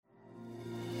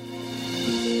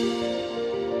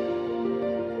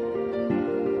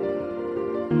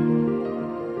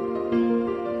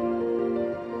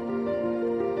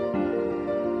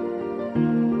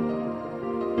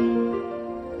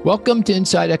Welcome to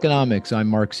Inside Economics. I'm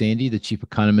Mark Sandy, the chief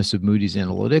economist of Moody's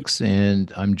Analytics, and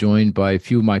I'm joined by a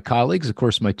few of my colleagues, of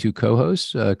course, my two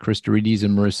co-hosts, Chris Dorides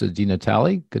and Marissa Di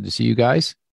Natale. Good to see you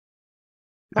guys.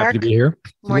 Mark, Happy to be here.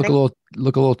 You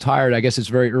look a little tired. I guess it's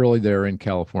very early there in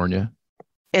California.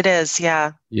 It is,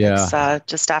 yeah. Yeah. It's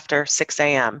just after 6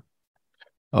 a.m.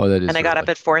 Oh, that is. And I got early. up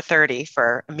at 4:30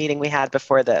 for a meeting we had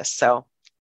before this. So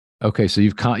Okay, so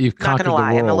you've not conquered gonna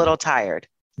lie, the I'm a world. little tired.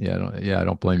 I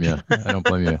don't blame you. I don't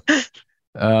blame you. Like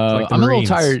the I'm a little Marines.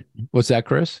 tired. What's that,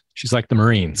 Chris? She's like the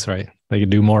Marines, right? They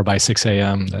can do more by 6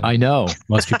 a.m. than I know.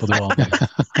 most people do all day.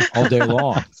 All day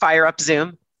long. Fire up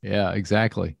Zoom. Yeah,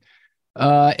 exactly.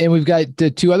 And we've got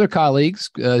two other colleagues,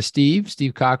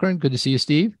 Steve Cochran. Good to see you,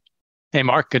 Steve. Hey,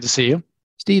 Mark. Good to see you.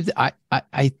 Steve,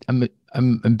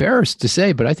 I'm embarrassed to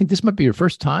say, but I think this might be your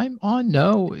first time on.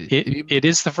 No, It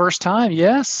is the first time.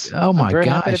 Yes. Oh my I'm very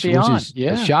gosh, happy to be which on. is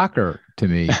a shocker to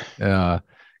me.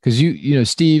 Because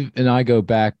Steve and I go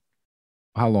back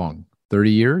how long?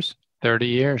 30 years? 30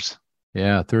 years.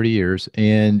 Yeah, 30 years.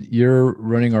 And you're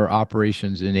running our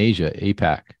operations in Asia,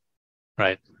 APAC.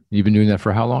 Right. You've been doing that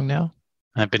for how long now?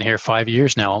 I've been here 5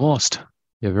 years now, almost.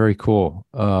 Yeah, very cool.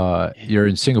 You're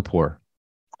in Singapore.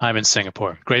 I'm in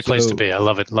Singapore. Great place to be. I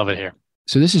love it. Love it here.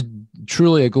 So this is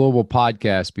truly a global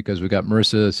podcast because we got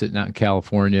Marissa sitting out in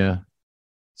California,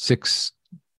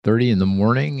 6:30 in the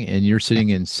morning, and you're sitting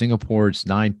in Singapore. It's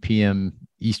 9 p.m.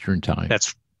 Eastern time.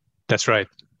 That's right.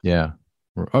 Yeah.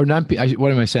 Oh, 9 p.m.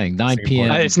 What am I saying? 9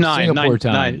 p.m. It's 9 Singapore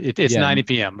time. It's 9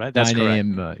 p.m. Right? That's 9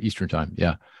 correct. a.m. Eastern time.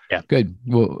 Yeah. Yeah. Good.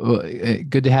 Well,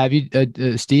 good to have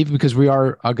you, Steve, because we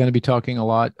are going to be talking a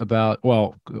lot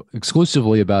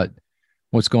exclusively about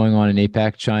what's going on in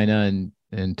APAC, China,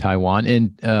 and Taiwan.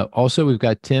 And also we've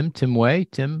got Tim Wei.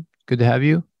 Tim, good to have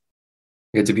you.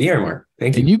 Good to be here, Mark.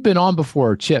 Thank you. And you've been on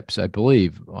before, Chips, I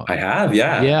believe. I have,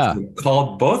 yeah. Yeah. So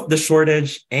called both the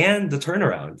shortage and the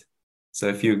turnaround. So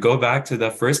if you go back to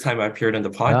the first time I appeared on the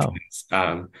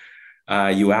podcast,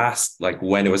 you asked like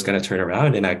when it was going to turn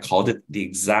around, and I called it the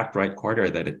exact right quarter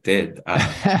that it did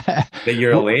a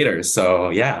year later. So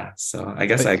yeah, so I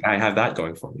guess I have that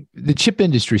going for me. The chip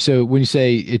industry. So when you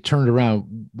say it turned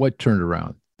around, what turned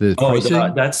around? The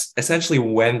pricing? That's essentially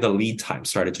when the lead time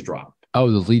started to drop. Oh,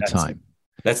 the lead time.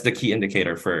 That's the key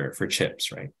indicator for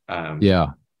chips, right? Yeah.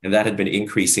 And that had been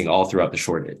increasing all throughout the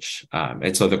shortage.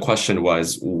 And so the question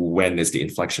was, when is the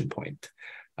inflection point?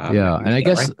 And I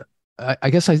guess,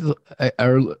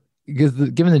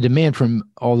 given the demand from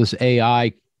all this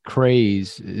AI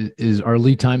craze, is our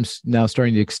lead times now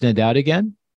starting to extend out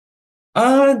again?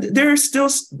 They're still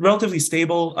relatively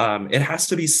stable. It has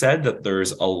to be said that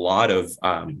there's a lot of,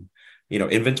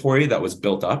 inventory that was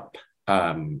built up,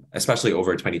 especially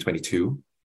over 2022.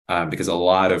 Because a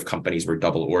lot of companies were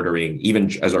double ordering even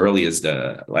as early as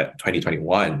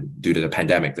 2021 due to the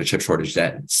pandemic, the chip shortage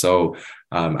then. So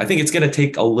I think it's going to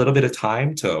take a little bit of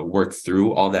time to work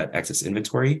through all that excess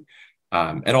inventory.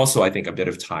 And also, I think a bit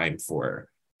of time for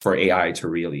AI to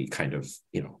really kind of,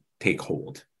 take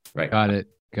hold. Right. Got it.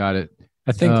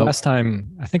 I think last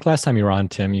time you were on,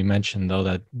 Tim, you mentioned though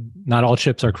that not all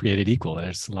chips are created equal.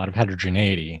 There's a lot of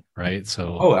heterogeneity, right?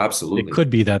 So absolutely. It could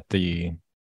be that the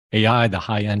AI, the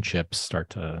high-end chips start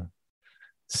to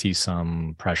see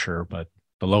some pressure, but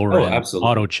the lower-end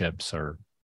auto chips are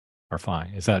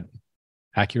fine. Is that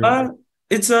accurate?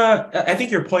 I think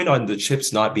your point on the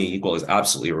chips not being equal is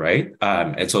absolutely right.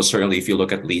 And so certainly if you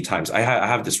look at lead times, I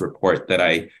have this report that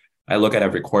I look at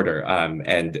every quarter,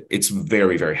 and it's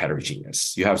very, very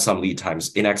heterogeneous. You have some lead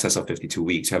times in excess of 52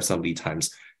 weeks. You have some lead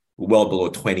times well below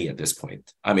 20 at this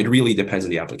point. It really depends on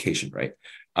the application, right?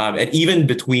 And even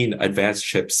between advanced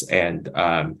chips and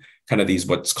kind of these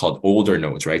what's called older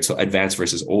nodes, right? So advanced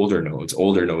versus older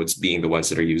nodes being the ones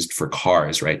that are used for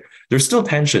cars, right? There's still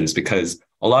tensions because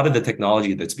a lot of the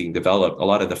technology that's being developed, a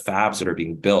lot of the fabs that are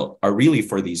being built are really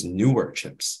for these newer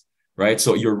chips, right?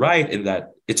 So you're right in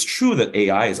that it's true that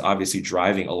AI is obviously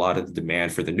driving a lot of the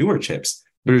demand for the newer chips,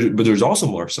 but there's also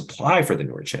more supply for the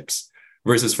newer chips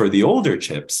versus for the older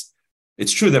chips.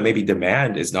 It's true that maybe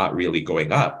demand is not really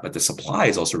going up, but the supply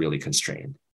is also really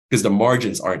constrained because the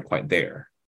margins aren't quite there.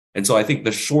 And so I think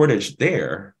the shortage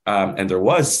there, and there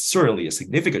was certainly a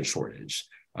significant shortage,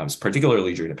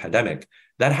 particularly during the pandemic,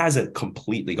 that hasn't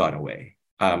completely gone away.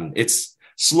 It's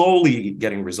slowly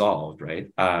getting resolved, right?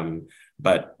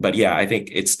 But yeah, I think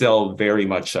it's still very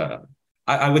much,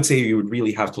 I would say you would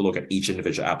really have to look at each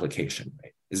individual application,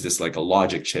 right? Is this like a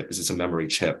logic chip? Is this a memory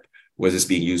chip? What is this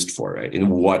being used for, right? In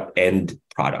what end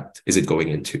product is it going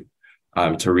into,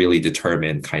 to really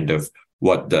determine kind of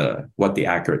what the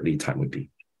accurate lead time would be.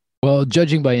 Well,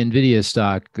 judging by Nvidia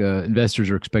stock, investors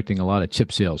are expecting a lot of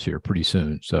chip sales here pretty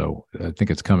soon. So I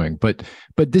think it's coming. But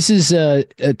this is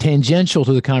tangential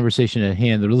to the conversation at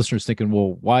hand. The listeners thinking,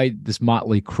 well, why this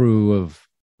motley crew of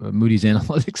Moody's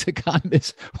Analytics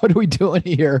economists? What are we doing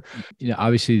here?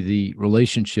 Obviously the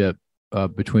relationship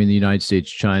between the United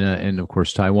States, China, and of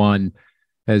course Taiwan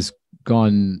has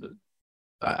gone,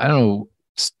 I don't know,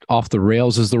 off the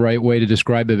rails is the right way to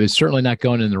describe it. It's certainly not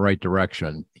going in the right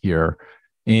direction here.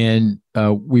 And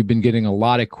we've been getting a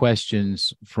lot of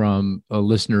questions from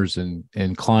listeners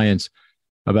and clients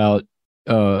about,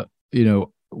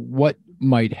 what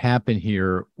might happen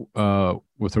here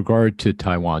with regard to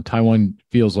Taiwan. Taiwan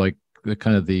feels like the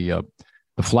kind of the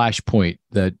flashpoint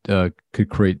that could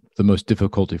create the most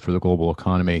difficulty for the global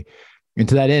economy. And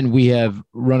to that end, we have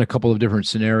run a couple of different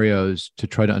scenarios to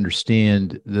try to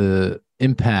understand the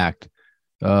impact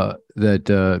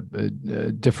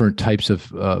that different types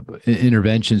of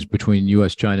interventions between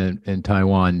U.S., China, and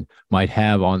Taiwan might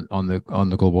have on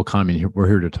the global economy. We're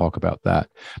here to talk about that.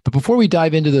 But before we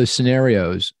dive into those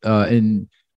scenarios and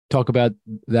talk about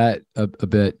that a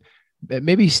bit,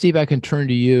 maybe Steve, I can turn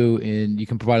to you and you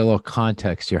can provide a little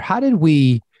context here. How did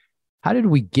we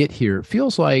get here? It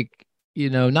feels like,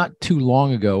 not too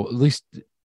long ago, at least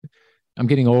I'm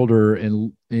getting older,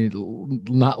 and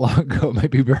not long ago, it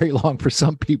might be very long for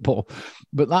some people,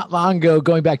 but not long ago,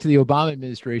 going back to the Obama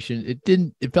administration,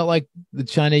 it felt like the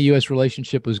China-US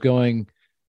relationship was going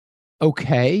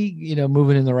okay,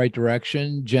 moving in the right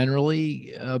direction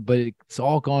generally, but it's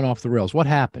all gone off the rails. What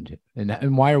happened,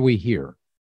 and why are we here?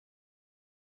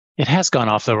 It has gone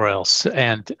off the rails,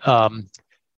 and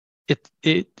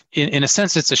in a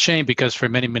sense, it's a shame because for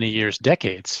many, many years,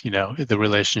 decades, the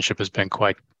relationship has been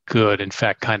quite good. In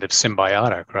fact, kind of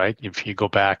symbiotic, right? If you go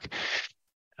back,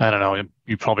 I don't know,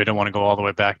 you probably don't want to go all the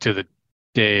way back to the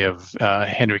day of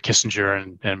Henry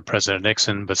Kissinger and President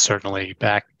Nixon, but certainly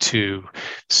back to,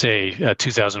 say,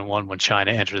 2001 when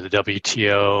China entered the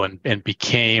WTO and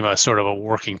became a sort of a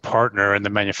working partner in the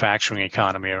manufacturing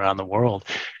economy around the world.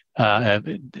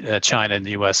 China and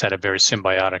the U.S. had a very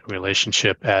symbiotic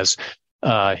relationship as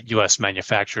U.S.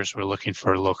 manufacturers were looking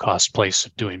for a low-cost place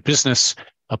of doing business,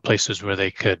 places where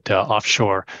they could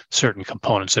offshore certain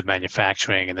components of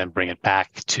manufacturing and then bring it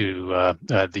back to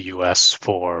the U.S.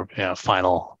 for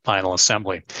final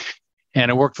assembly. And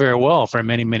it worked very well for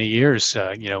many, many years.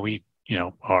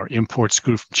 Our imports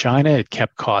grew from China. It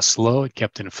kept costs low. It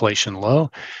kept inflation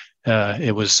low.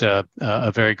 It was a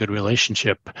very good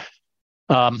relationship.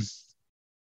 I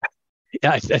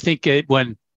think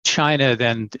when China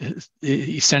then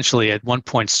essentially at one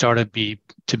point started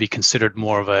to be considered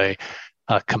more of a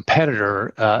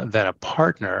competitor than a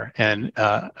partner, and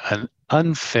an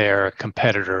unfair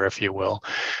competitor, if you will.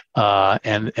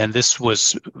 And this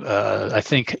was, I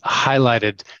think,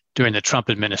 highlighted during the Trump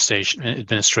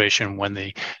administration when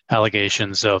the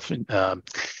allegations of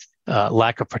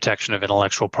lack of protection of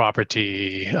intellectual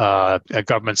property,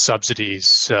 government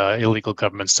subsidies, illegal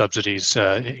government subsidies,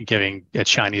 giving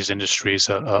Chinese industries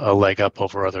a leg up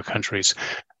over other countries.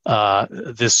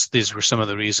 These were some of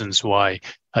the reasons why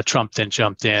Trump then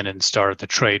jumped in and started the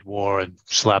trade war and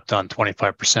slapped on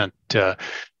 25%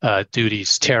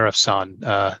 duties, tariffs on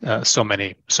so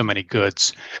many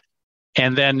goods.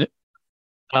 And then,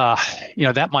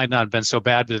 that might not have been so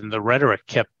bad, but then the rhetoric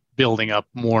kept building up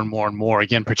more and more and more,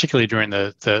 again, particularly during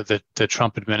the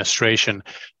Trump administration,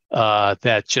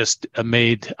 that just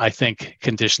made, I think,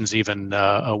 conditions even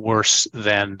worse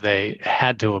than they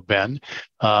had to have been.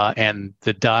 And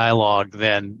the dialogue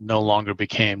then no longer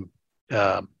became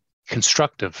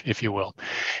constructive, if you will.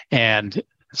 And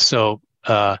so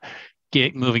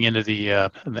moving into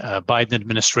the Biden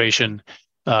administration,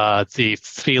 the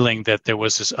feeling that there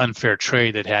was this unfair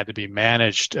trade that had to be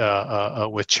managed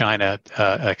with China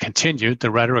continued.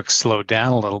 The rhetoric slowed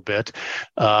down a little bit,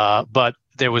 but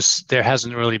there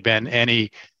hasn't really been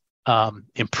any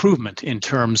improvement in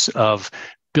terms of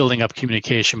building up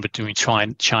communication between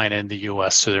China and the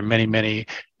U.S. So there are many, many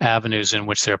avenues in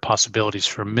which there are possibilities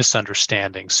for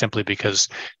misunderstanding simply because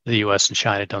the U.S. and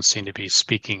China don't seem to be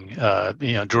speaking,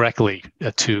 directly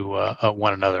to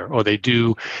one another, or they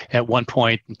do at one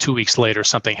point. And 2 weeks later,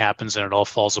 something happens and it all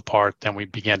falls apart. Then we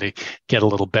begin to get a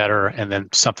little better, and then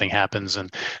something happens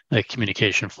and the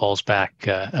communication falls back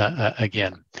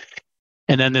again.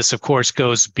 And then this, of course,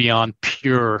 goes beyond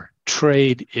pure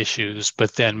trade issues,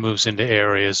 but then moves into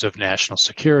areas of national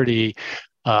security,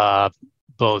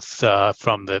 both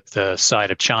from the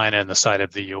side of China and the side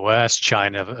of the U.S.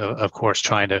 China, of course,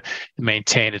 trying to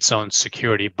maintain its own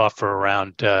security buffer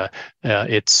around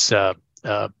its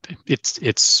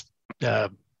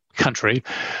country,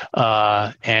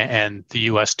 and the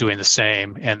U.S. doing the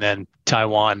same, and then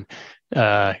Taiwan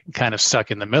kind of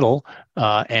stuck in the middle,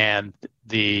 and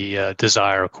the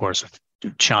desire, of course, of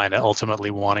China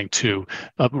ultimately wanting to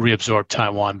reabsorb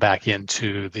Taiwan back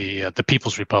into the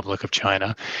People's Republic of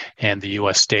China, and the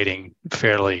U.S. stating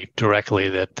fairly directly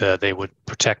that they would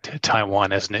protect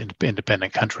Taiwan as an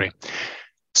independent country.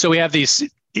 So we have these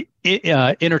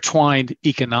intertwined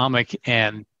economic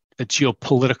and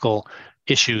geopolitical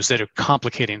issues that are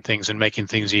complicating things and making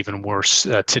things even worse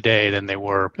today than they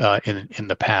were in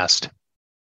the past.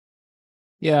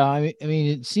 Yeah, I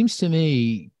mean, it seems to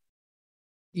me,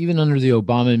 even under the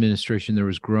Obama administration, there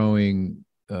was growing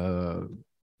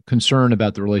concern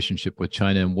about the relationship with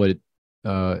China and what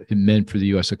it meant for the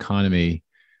U.S. economy.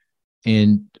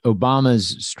 And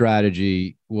Obama's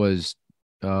strategy was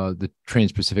the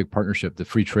Trans-Pacific Partnership, the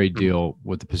free trade deal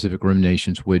with the Pacific Rim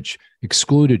nations, which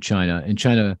excluded China, and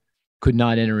China could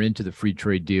not enter into the free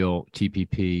trade deal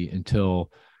TPP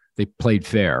until they played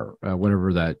fair,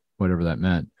 whatever that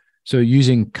meant. So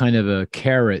using kind of a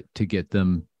carrot to get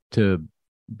them to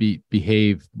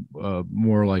behave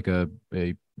more like a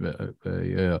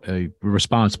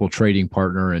responsible trading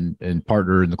partner and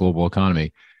partner in the global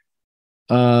economy.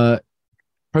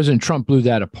 President Trump blew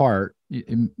that apart. I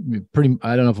don't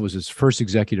know if it was his first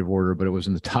executive order, but it was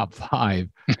in the top 5.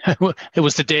 It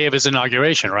was the day of his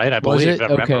inauguration, right? I believe. If I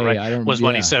remember right. Was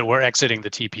when he said we're exiting the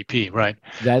TPP, right?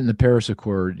 That and the Paris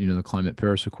Accord, the Climate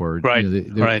Paris Accord. Right.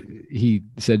 Right. He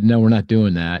said, no, we're not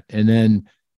doing that. And then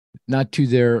not too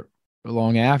there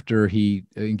long after, he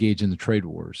engaged in the trade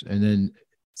wars. And then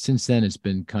since then, it's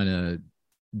been kind of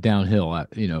downhill,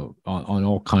 on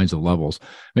all kinds of levels. I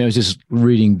mean, I was just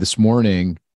reading this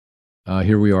morning,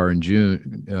 here we are in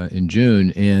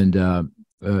June, and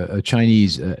a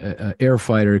Chinese air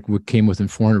fighter came within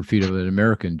 400 feet of an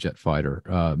American jet fighter,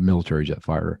 military jet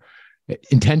fighter,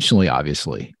 intentionally,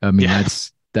 obviously. I mean,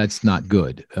 that's not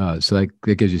good. So that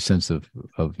gives you a sense of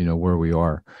where we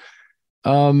are.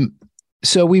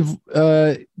 So we've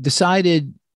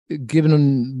decided,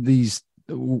 given these,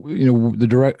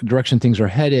 the direction things are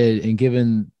headed, and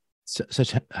given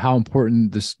such how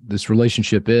important this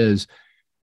relationship is,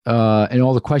 and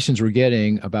all the questions we're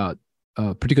getting about,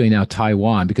 particularly now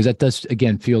Taiwan, because that does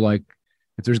again feel like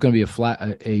if there's going to be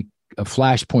a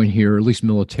flashpoint here, at least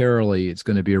militarily, it's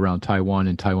going to be around Taiwan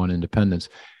and Taiwan independence.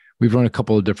 We've run a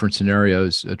couple of different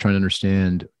scenarios trying to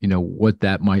understand, what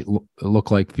that might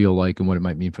look like, feel like, and what it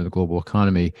might mean for the global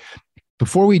economy.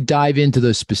 Before we dive into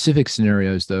those specific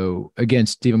scenarios, though, again,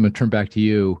 Steve, I'm going to turn back to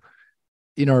you.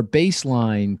 In our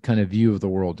baseline kind of view of the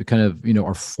world, the kind of,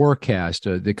 our forecast,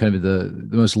 the kind of the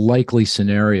most likely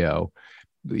scenario,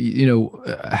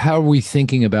 how are we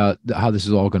thinking about how this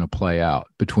is all going to play out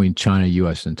between China,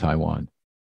 U.S., and Taiwan?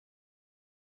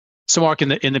 So, Mark, in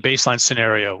the baseline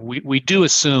scenario, we do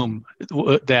assume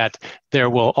that there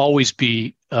will always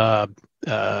be some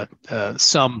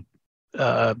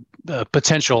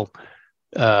potential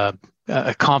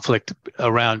conflict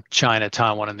around China,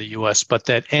 Taiwan, and the U.S., but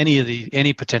that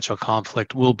any potential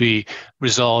conflict will be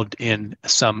resolved in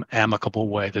some amicable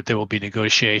way, that there will be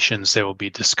negotiations, there will be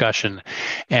discussion,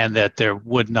 and that there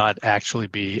would not actually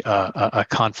be a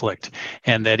conflict,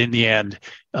 and that in the end,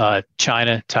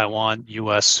 China, Taiwan,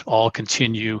 U.S. all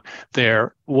continue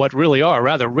their what really are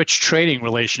rather rich trading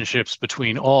relationships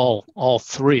between all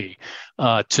three,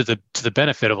 to the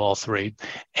benefit of all three,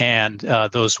 and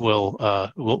those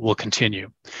will continue.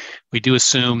 We do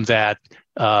assume that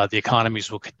the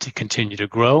economies will continue to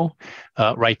grow.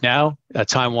 Right now,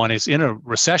 Taiwan is in a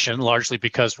recession, largely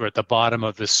because we're at the bottom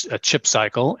of this chip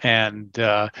cycle, and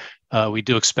we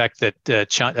do expect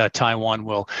that Taiwan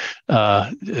will,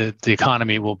 the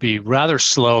economy will be rather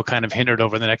slow, kind of hindered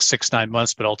over the next 6-9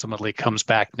 months, but ultimately comes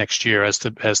back next year as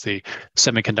the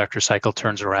semiconductor cycle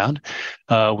turns around.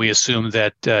 We assume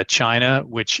that China,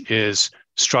 which is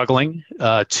struggling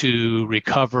to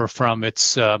recover from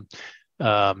its a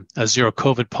zero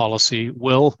COVID policy,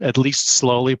 will, at least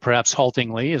slowly, perhaps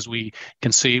haltingly, as we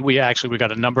can see. We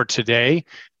got a number today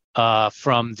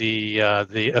from the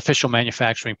official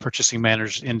manufacturing purchasing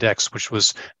managers index, which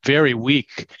was very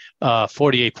weak,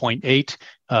 48.8.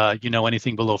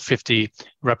 Anything below 50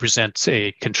 represents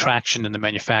a contraction in the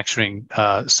manufacturing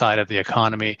side of the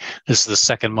economy. This is the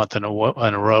second month in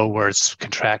a row where it's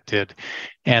contracted,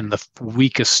 and the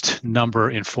weakest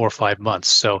number in 4 or 5 months.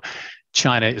 So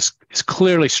China is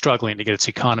clearly struggling to get its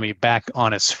economy back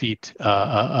on its feet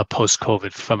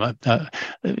post-COVID.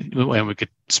 And we could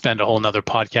spend a whole nother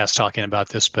podcast talking about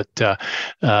this, but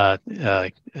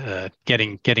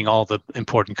getting all the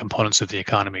important components of the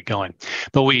economy going.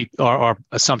 But our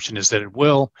assumption is that it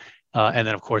will, And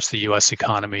then, of course, the U.S.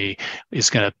 economy is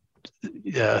going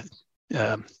to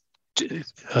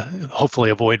hopefully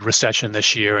avoid recession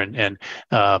this year and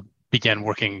begin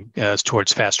working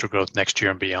towards faster growth next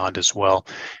year and beyond as well.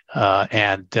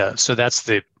 So that's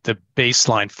the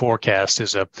baseline forecast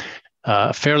is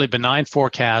a fairly benign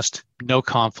forecast, no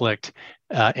conflict.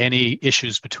 Any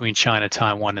issues between China,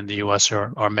 Taiwan, and the U.S.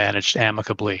 are managed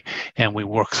amicably, and we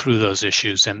work through those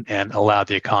issues and allow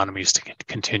the economies to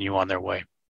continue on their way.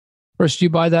 First, do you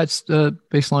buy that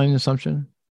baseline assumption?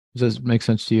 Does that make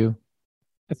sense to you?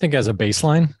 I think as a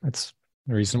baseline, it's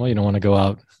reasonable. You don't want to go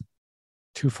out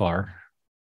too far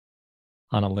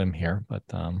on a limb here, but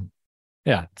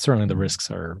yeah, certainly the risks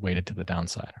are weighted to the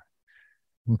downside.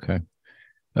 Okay.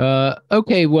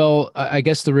 Okay. Well, I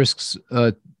guess the risks,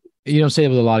 you don't say it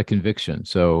with a lot of conviction.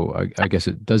 So I guess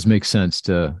it does make sense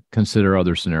to consider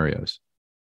other scenarios.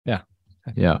 Yeah.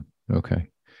 Yeah. Okay.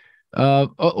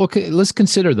 Okay. Let's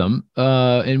consider them.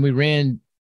 And we ran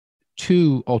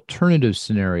 2 alternative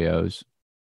scenarios.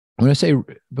 I'm going to say,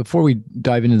 before we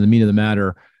dive into the meat of the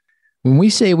matter, when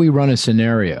we say we run a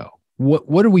scenario,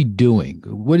 what are we doing?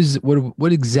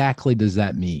 What exactly does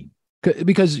that mean?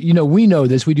 Because, we know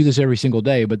this, we do this every single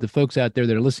day, but the folks out there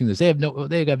that are listening to this,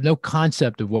 they have no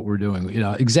concept of what we're doing.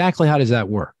 Exactly how does that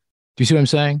work? Do you see what I'm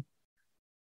saying?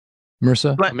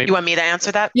 Marissa? You want me to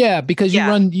answer that? Yeah, because you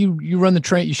run the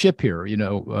train, you ship here,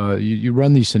 you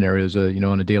run these scenarios,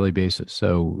 on a daily basis.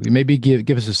 So maybe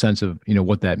give us a sense of,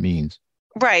 what that means.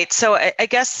 Right. So I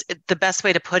guess the best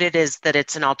way to put it is that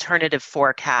it's an alternative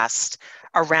forecast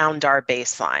around our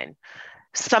baseline.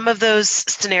 Some of those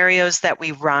scenarios that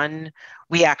we run,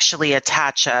 we actually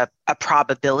attach a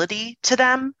probability to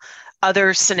them.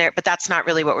 Other scenario, but that's not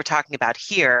really what we're talking about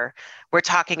here. We're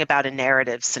talking about a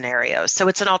narrative scenario. So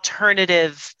it's an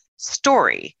alternative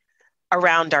story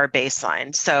around our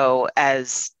baseline. So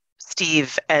as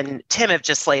Steve and Tim have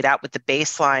just laid out with the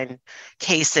baseline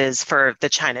cases for the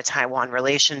China-Taiwan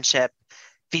relationship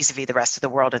vis-a-vis the rest of the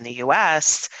world and the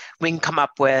US, we can come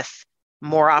up with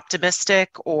more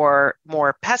optimistic or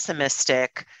more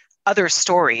pessimistic other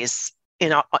stories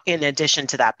in addition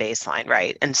to that baseline,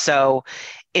 right? And so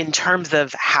in terms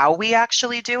of how we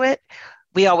actually do it,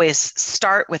 we always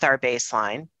start with our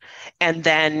baseline, and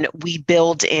then we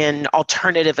build in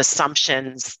alternative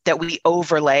assumptions that we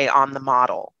overlay on the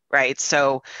model, right?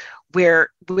 So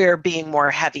we're being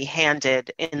more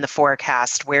heavy-handed in the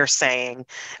forecast. We're saying,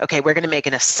 okay, we're going to make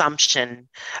an assumption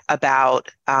about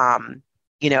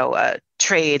a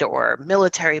trade or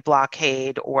military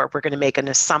blockade, or we're going to make an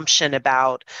assumption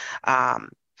about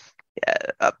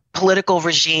a political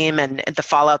regime and the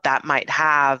fallout that might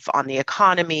have on the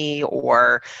economy,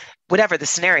 or whatever the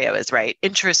scenario is, right?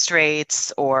 Interest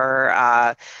rates or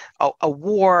a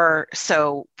war.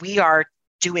 So we are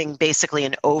doing basically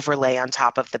an overlay on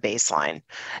top of the baseline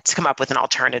to come up with an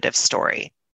alternative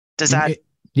story. Does that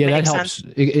that helps.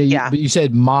 But you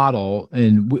said model,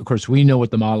 and of course we know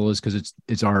what the model is because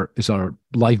it's our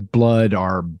lifeblood,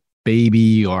 our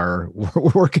baby, we're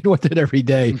working with it every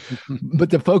day. But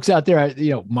the folks out there,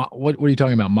 what are you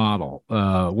talking about? Model?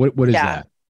 What is that?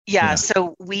 Yeah.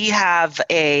 So we have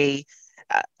an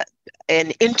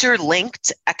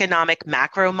interlinked economic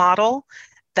macro model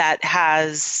that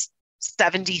has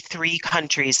 73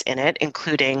 countries in it,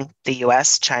 including the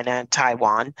US, China, and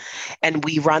Taiwan. And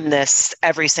we run this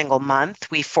every single month.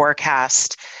 We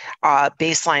forecast,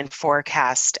 baseline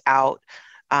forecast out.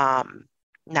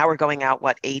 Now we're going out,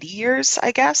 80 years,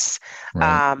 I guess,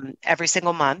 right. Every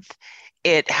single month.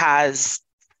 It has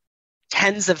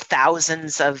tens of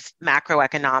thousands of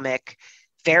macroeconomic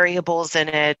variables in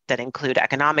it that include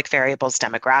economic variables,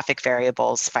 demographic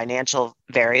variables, financial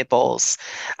variables.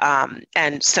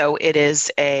 And so it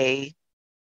is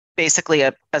basically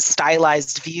a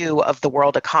stylized view of the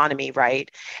world economy, right?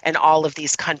 And all of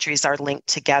these countries are linked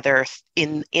together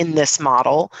in this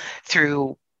model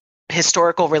through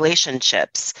historical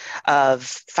relationships of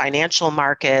financial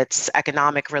markets,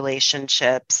 economic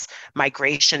relationships,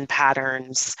 migration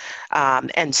patterns.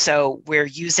 And so we're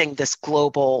using this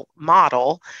global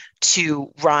model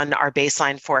to run our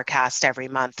baseline forecast every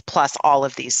month, plus all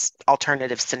of these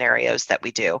alternative scenarios that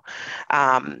we do.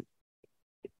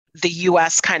 The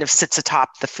US kind of sits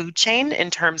atop the food chain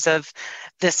in terms of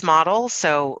this model.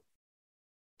 So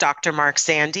Dr. Mark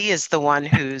Zandi is the one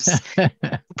whose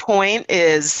point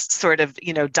is sort of,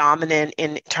 dominant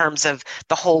in terms of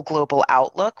the whole global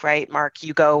outlook, right? Mark,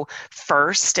 you go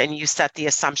first and you set the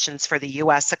assumptions for the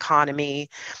US economy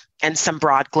and some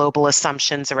broad global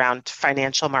assumptions around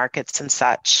financial markets and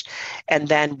such. And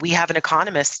then we have an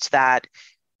economist that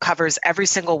covers every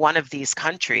single one of these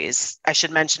countries. I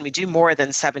should mention we do more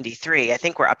than 73. I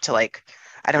think we're up to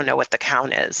I don't know what the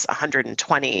count is,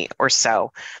 120 or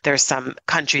so. There's some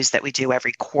countries that we do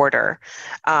every quarter.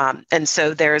 And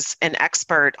so there's an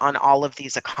expert on all of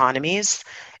these economies.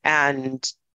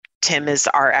 And Tim is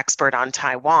our expert on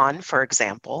Taiwan, for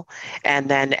example. And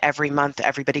then every month,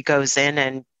 everybody goes in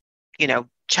and,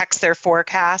 checks their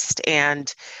forecast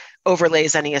and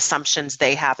overlays any assumptions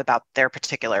they have about their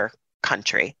particular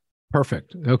country.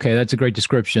 Perfect. Okay, that's a great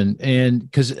description. And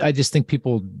because I just think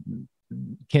people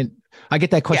I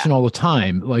get that question all the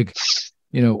time. Like,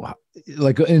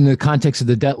 like in the context of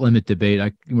the debt limit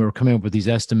debate, we're coming up with these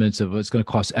estimates of it's going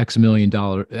to cost X million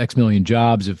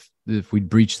jobs if we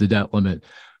breach the debt limit.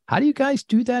 How do you guys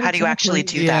do that? How do you actually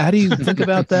do that? Yeah, how do you think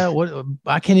about that? What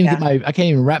I can't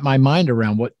even wrap my mind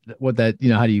around what that,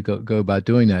 how do you go about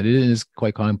doing that? It is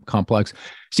quite complex.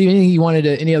 Steve, anything you wanted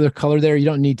any other color there? You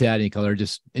don't need to add any color,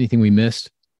 just anything we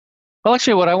missed. Well,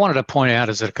 actually, what I wanted to point out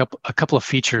is that a couple of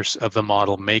features of the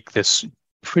model make this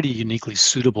pretty uniquely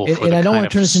suitable for and I don't want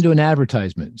to turn this into an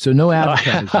advertisement. So no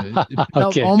advertisement.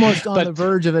 Okay. Almost on the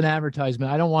verge of an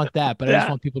advertisement. I don't want that, but I just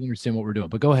want people to understand what we're doing.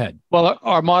 But go ahead. Well,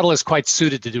 our model is quite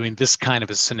suited to doing this kind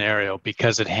of a scenario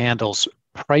because it handles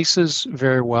prices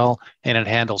very well and it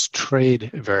handles trade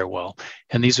very well.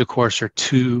 And these, of course, are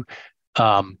two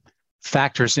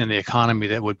factors in the economy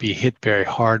that would be hit very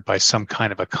hard by some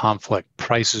kind of a conflict.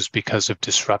 Prices because of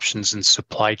disruptions in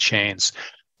supply chains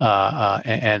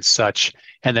and such,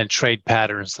 and then trade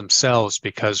patterns themselves,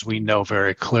 because we know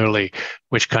very clearly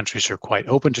which countries are quite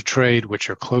open to trade,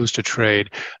 which are closed to trade,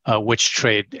 which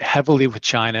trade heavily with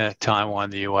China,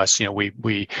 Taiwan, the U.S.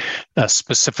 We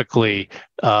specifically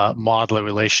model a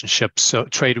relationship, so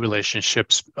trade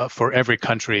relationships for every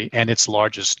country and its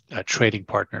largest trading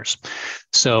partners.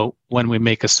 So when we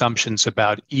make assumptions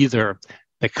about either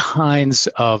the kinds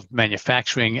of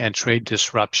manufacturing and trade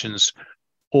disruptions,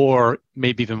 or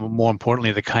maybe even more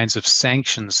importantly, the kinds of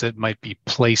sanctions that might be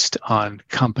placed on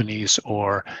companies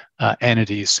or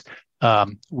entities,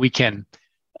 we can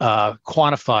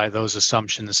quantify those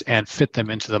assumptions and fit them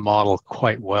into the model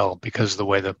quite well because of the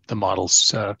way the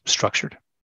model's structured.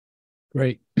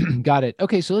 Great. Got it.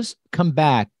 Okay, so let's come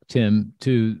back, Tim,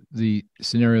 to the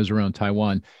scenarios around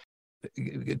Taiwan.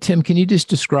 Tim, can you just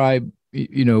describe,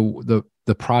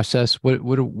 the process?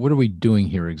 What are we doing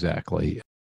here exactly?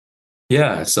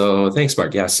 Yeah, so thanks,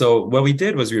 Mark. Yeah, so what we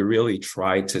did was we really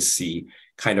tried to see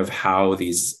kind of how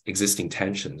these existing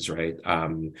tensions, right,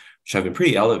 which have been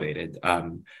pretty elevated,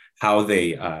 how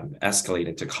they escalate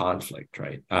into conflict,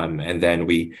 right? And then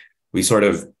we sort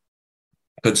of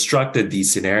constructed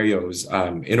these scenarios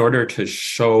in order to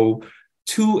show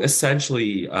two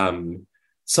essentially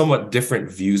somewhat different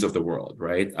views of the world,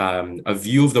 right? A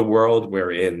view of the world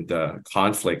wherein the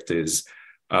conflict is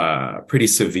pretty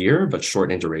severe but short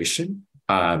in duration,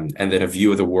 and then a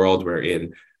view of the world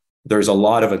wherein there's a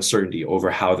lot of uncertainty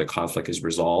over how the conflict is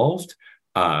resolved,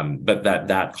 but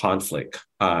that conflict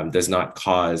does not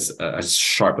cause as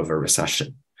sharp of a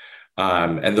recession.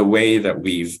 And the way that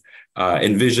we've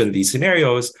envisioned these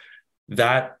scenarios,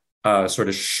 that sort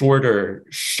of shorter,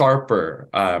 sharper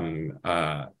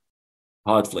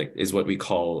conflict is what we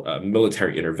call a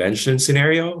military intervention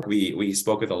scenario. We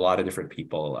spoke with a lot of different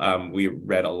people. We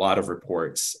read a lot of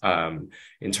reports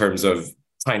in terms of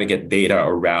trying to get data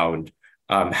around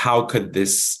how could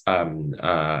this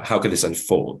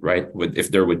unfold, right?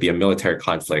 If there would be a military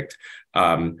conflict,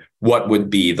 what would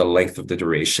be the length of the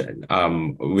duration?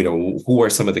 Who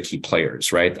are some of the key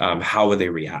players, right? How would they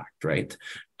react, right?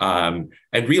 And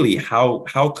really,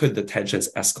 how could the tensions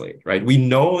escalate, right? We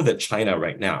know that China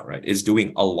right now, right, is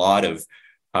doing a lot of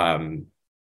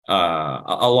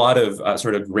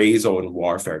sort of gray zone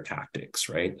warfare tactics,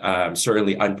 right?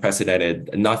 Certainly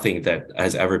unprecedented, nothing that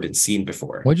has ever been seen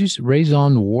before. What'd you say?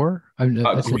 Raison war?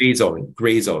 Gray zone.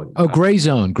 Oh, gray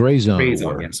zone.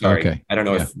 Yeah, sorry. Okay. I don't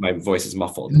know if my voice is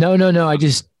muffled. No.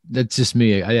 That's just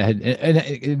me. I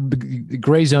had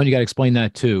gray zone. You got to explain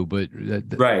that too. But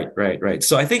right.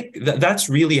 So I think that's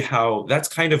really that's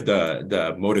kind of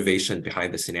the motivation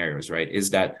behind the scenarios, right?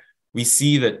 Is that we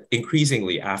see that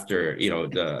increasingly after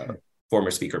the former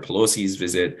Speaker Pelosi's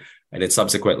visit and then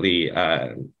subsequently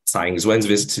Tsai Ing-wen's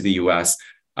visit to the U.S.,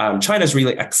 China's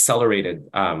really accelerated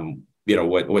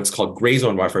what's called gray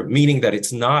zone warfare, meaning that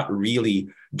it's not really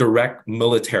direct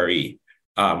military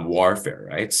warfare,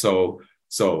 right? So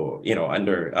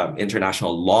under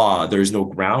international law, there's no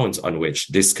grounds on which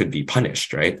this could be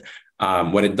punished, right?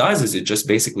 What it does is it just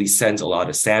basically sends a lot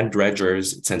of sand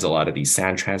dredgers, it sends a lot of these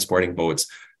sand transporting boats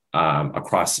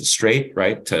across the strait,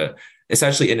 right, to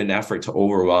essentially in an effort to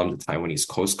overwhelm the Taiwanese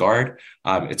Coast Guard.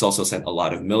 It's also sent a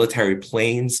lot of military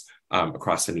planes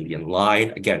across the median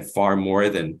line, again, far more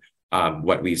than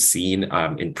what we've seen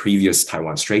in previous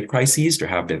Taiwan Strait crises. There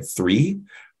have been three.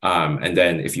 And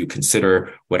then if you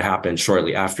consider what happened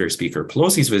shortly after Speaker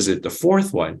Pelosi's visit, the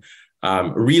fourth one,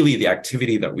 really the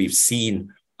activity that we've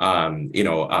seen, along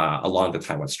the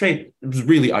Taiwan Strait was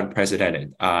really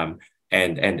unprecedented.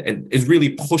 And is really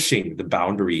pushing the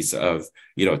boundaries of,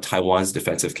 Taiwan's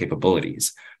defensive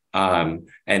capabilities. And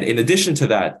in addition to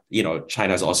that,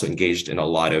 China is also engaged in a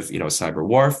lot of, cyber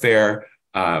warfare.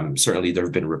 Certainly, there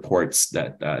have been reports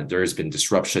that there has been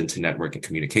disruption to network and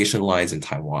communication lines in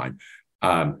Taiwan.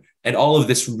 And all of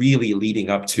this really leading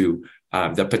up to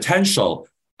the potential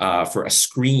for a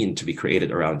screen to be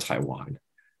created around Taiwan,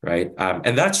 right?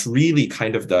 And that's really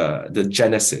kind of the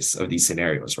genesis of these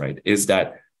scenarios, right? Is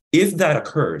that if that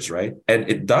occurs, right, and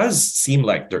it does seem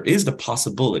like there is the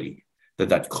possibility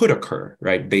that could occur,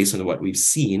 right, based on what we've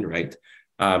seen, right?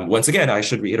 Once again, I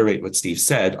should reiterate what Steve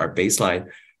said. Our baseline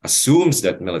assumes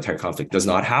that military conflict does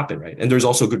not happen, right? And there's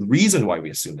also good reason why we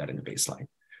assume that in the baseline.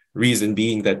 Reason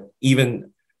being that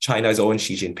even China's own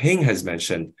Xi Jinping has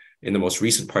mentioned in the most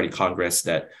recent Party Congress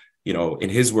that, in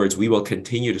his words, we will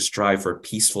continue to strive for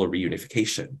peaceful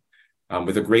reunification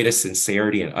with the greatest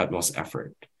sincerity and utmost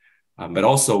effort. But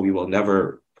also, we will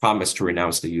never promise to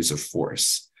renounce the use of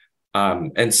force.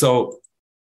 And so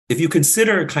if you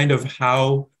consider kind of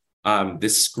how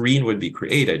this screen would be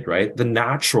created, right, the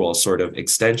natural sort of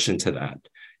extension to that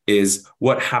is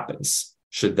what happens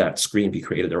should that screen be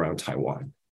created around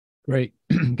Taiwan. Great.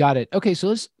 Got it. Okay, so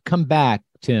let's come back,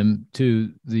 Tim,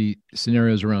 to the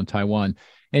scenarios around Taiwan.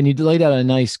 And you laid out a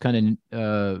nice kind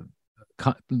of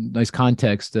nice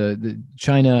context.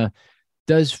 China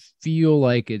does feel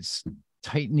like it's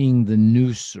tightening the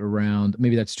noose around,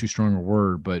 maybe that's too strong a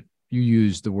word, but you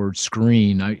use the word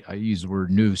screen. I use the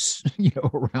word noose,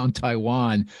 around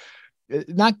Taiwan.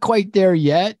 Not quite there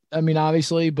yet. I mean,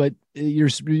 obviously, but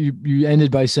you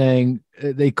ended by saying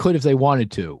they could, if they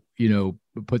wanted to,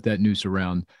 put that noose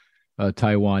around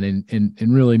Taiwan and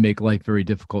really make life very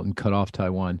difficult and cut off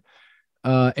Taiwan.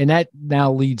 And that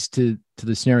now leads to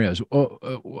the scenarios.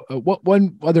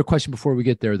 One other question before we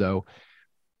get there, though.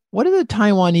 What do the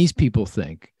Taiwanese people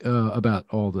think about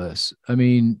all this? I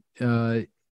mean, do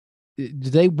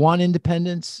they want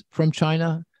independence from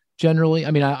China generally?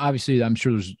 I mean, obviously, I'm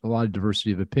sure there's a lot of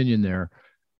diversity of opinion there,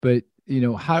 but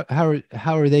how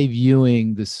are they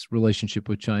viewing this relationship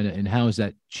with China, and how has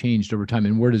that changed over time,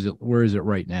 and where is it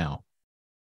right now?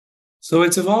 So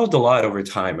it's evolved a lot over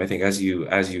time, I think, as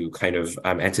you kind of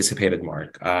anticipated,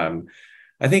 Mark.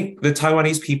 I think the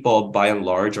Taiwanese people, by and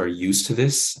large, are used to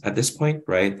this at this point,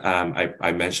 right?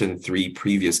 I mentioned 3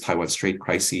 previous Taiwan Strait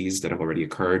crises that have already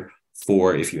occurred,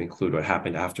 4 if you include what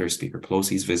happened after Speaker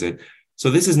Pelosi's visit.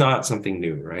 So this is not something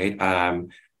new, right?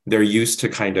 They're used to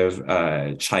kind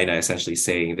of China essentially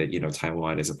saying that,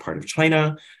 Taiwan is a part of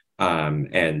China.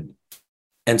 And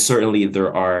certainly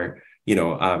there are,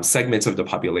 segments of the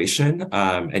population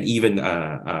and even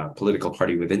a political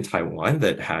party within Taiwan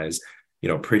that has,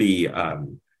 pretty, I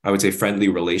would say, friendly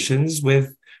relations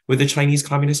with the Chinese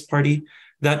Communist Party.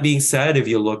 That being said, if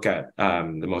you look at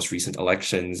the most recent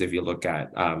elections, if you look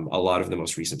at a lot of the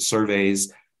most recent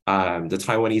surveys, the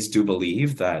Taiwanese do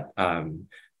believe that,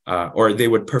 or they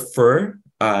would prefer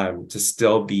to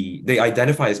still be, they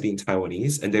identify as being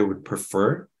Taiwanese, and they would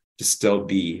prefer to still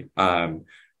be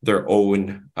their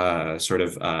own sort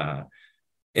of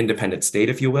independent state,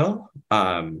 if you will,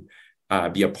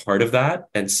 be a part of that.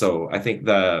 And so I think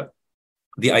the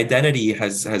identity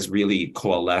has really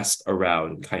coalesced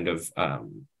around kind of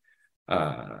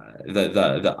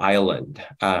the island,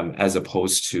 as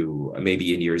opposed to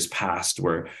maybe in years past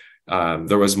where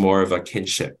there was more of a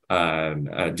kinship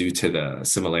due to the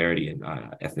similarity in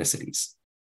ethnicities.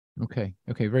 Okay,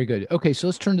 very good. Okay, so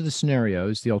let's turn to the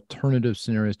scenarios, the alternative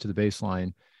scenarios to the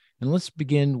baseline. And let's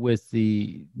begin with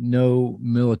the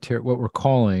what we're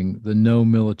calling the no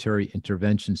military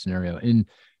intervention scenario. In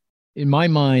my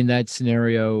mind, that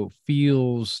scenario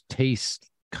tastes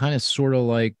kind of sort of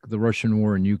like the Russian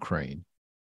war in Ukraine,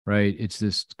 right? It's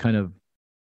this kind of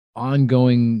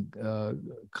ongoing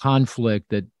conflict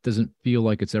that doesn't feel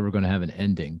like it's ever going to have an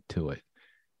ending to it.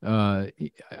 I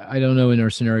don't know in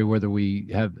our scenario whether we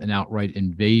have an outright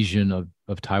invasion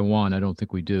of Taiwan. I don't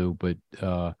think we do, but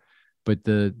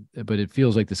it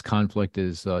feels like this conflict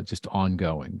is just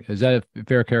ongoing. Is that a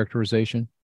fair characterization?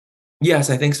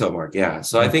 Yes, I think so, Mark. Yeah.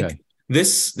 So okay. I think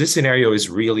this scenario is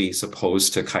really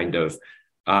supposed to kind of,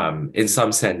 in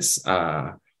some sense,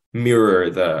 mirror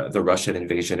the Russian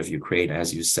invasion of Ukraine,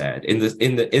 as you said, in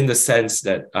the sense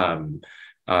that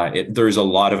there's a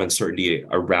lot of uncertainty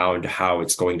around how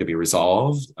it's going to be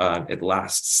resolved. It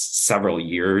lasts several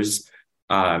years,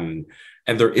 and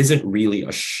there isn't really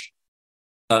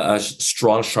a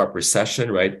strong, sharp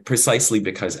recession, right? Precisely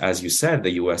because, as you said,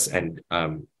 the U.S. and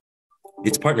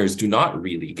its partners do not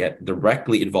really get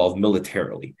directly involved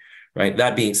militarily, right?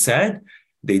 That being said,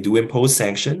 they do impose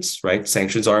sanctions, right?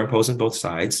 Sanctions are imposed on both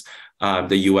sides.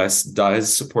 The U.S.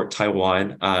 does support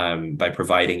Taiwan by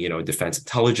providing, defense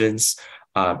intelligence.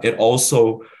 It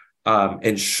also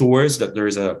ensures that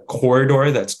there's a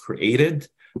corridor that's created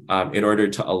in order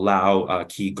to allow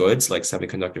key goods like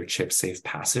semiconductor chip safe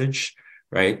passage,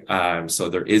 right? So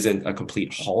there isn't a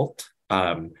complete halt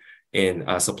in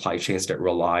supply chains that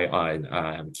rely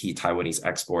on key Taiwanese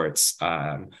exports,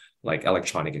 like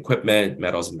electronic equipment,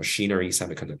 metals and machinery,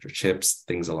 semiconductor chips,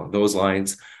 things along those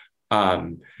lines.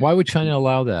 Why would China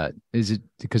allow that? Is it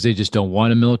because they just don't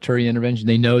want a military intervention?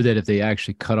 They know that if they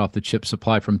actually cut off the chip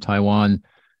supply from Taiwan,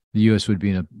 the U.S. would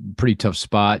be in a pretty tough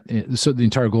spot. So the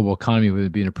entire global economy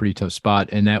would be in a pretty tough spot,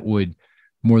 and that would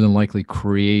more than likely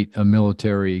create a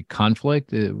military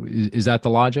conflict. Is that the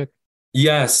logic?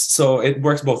 Yes. So it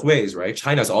works both ways, right?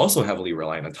 China is also heavily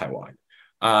reliant on Taiwan.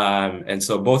 And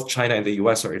so both China and the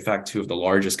U.S. are, in fact, two of the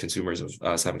largest consumers of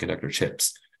semiconductor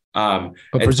chips. But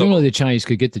presumably the Chinese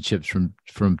could get the chips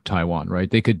from Taiwan,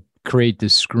 right? They could create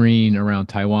this screen around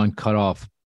Taiwan, cut off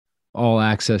all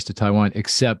access to Taiwan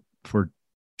except for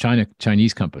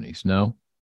Chinese companies, no?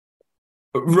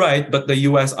 Right. But the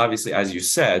U.S., obviously, as you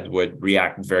said, would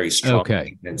react very strongly.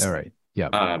 Okay. All right. Yeah.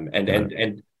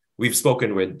 And we've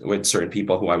spoken with certain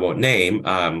people who I won't name,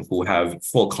 who have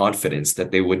full confidence that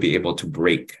they would be able to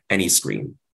break any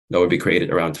screen that would be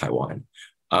created around Taiwan.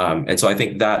 And so I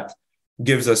think that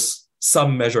gives us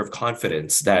some measure of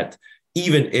confidence that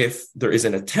even if there is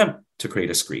an attempt to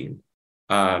create a screen,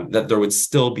 that there would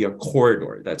still be a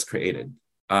corridor that's created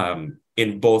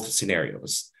in both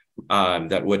scenarios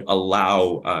that would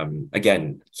allow,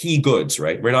 again, key goods,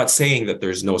 right? We're not saying that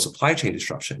there's no supply chain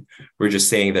disruption. We're just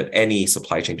saying that any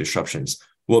supply chain disruptions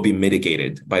will be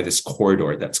mitigated by this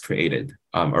corridor that's created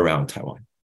around Taiwan.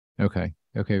 Okay.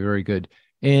 Very good.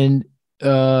 And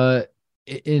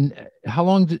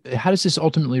how does this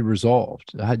ultimately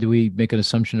resolved? How do we make an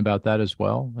assumption about that as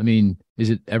well? I mean, is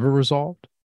it ever resolved?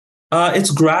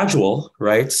 It's gradual,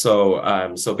 right?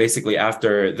 So basically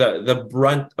after the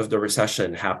brunt of the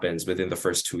recession happens within the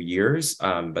first 2 years,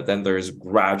 but then there's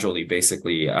gradually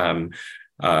basically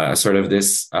sort of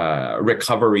this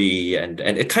recovery and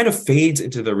it kind of fades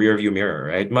into the rearview mirror,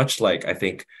 right? Much like I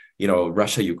think,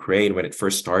 Russia, Ukraine, when it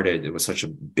first started, it was such a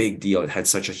big deal. It had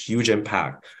such a huge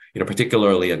impact,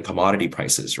 particularly in commodity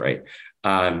prices, right?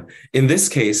 In this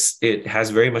case, it has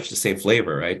very much the same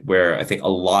flavor, right? Where I think a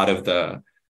lot of the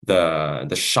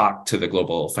shock to the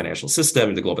global financial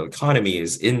system, the global economy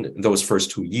is in those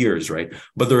first 2 years, right?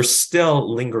 But there's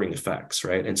still lingering effects,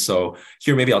 right? And so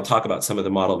here, maybe I'll talk about some of the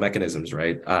model mechanisms,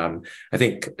 right? I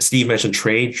think Steve mentioned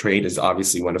trade. Trade is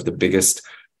obviously one of the biggest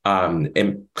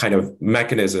kind of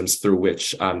mechanisms through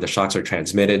which the shocks are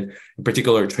transmitted. In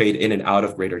particular, trade in and out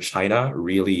of Greater China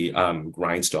really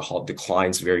grinds to a halt,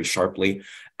 declines very sharply,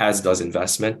 as does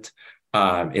investment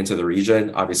into the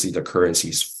region. Obviously, the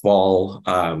currencies fall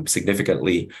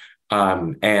significantly.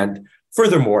 And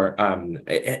furthermore,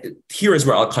 here is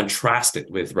where I'll contrast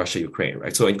it with Russia, Ukraine,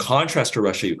 right? So in contrast to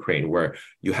Russia, Ukraine, where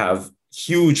you have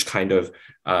huge kind of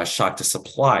shock to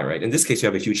supply, right? In this case, you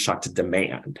have a huge shock to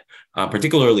demand,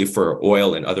 particularly for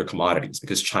oil and other commodities,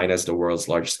 because China is the world's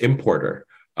largest importer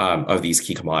of these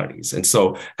key commodities. And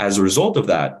so as a result of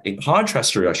that, in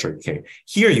contrast to Russia, okay,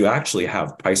 here you actually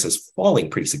have prices falling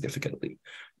pretty significantly.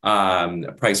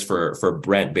 Price for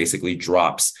Brent basically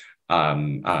drops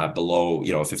below,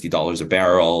 $50 a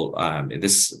barrel in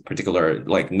this particular,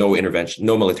 like no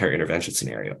military intervention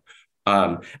scenario.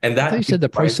 And that I thought you said the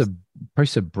price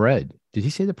of bread. Did he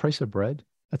say the price of bread?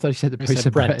 I thought he said the price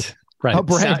of bread. Brent. Oh,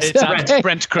 Brent. It's okay.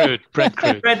 Brent crude. Brent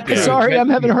crude. Yeah. Sorry, I'm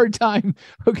having a hard time.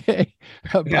 Okay.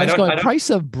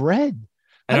 Price of bread.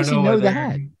 How does he know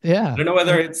that? Yeah. I don't know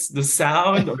whether it's the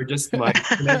sound or just my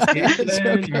pronunciation.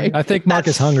 Okay. I think Mark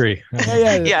is hungry.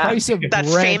 Yeah. Price of that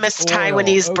Brent famous oil.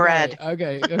 Taiwanese bread.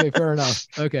 Okay. Fair enough.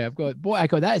 Okay. I'm going, boy,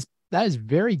 that is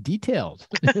very detailed.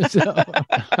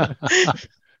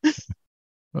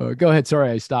 Go ahead. Sorry,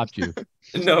 I stopped you.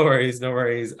 No worries. So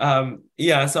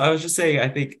I was just saying, I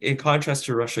think in contrast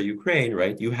to Russia, Ukraine,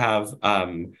 right, you have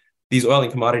these oil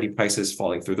and commodity prices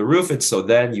falling through the roof. And so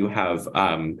then you have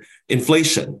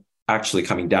inflation actually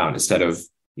coming down instead of,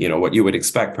 what you would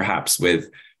expect perhaps with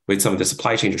some of the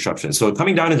supply chain disruptions. So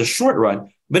coming down in the short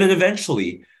run, but then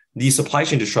eventually these supply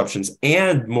chain disruptions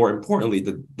and more importantly,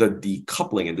 the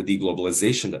decoupling and the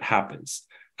deglobalization that happens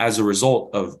as a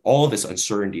result of all this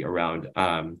uncertainty around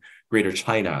Greater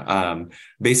China,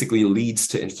 basically leads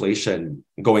to inflation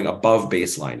going above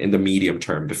baseline in the medium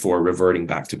term before reverting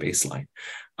back to baseline.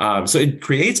 So it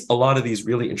creates a lot of these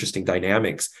really interesting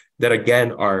dynamics that,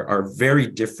 again, are very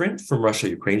different from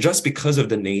Russia-Ukraine just because of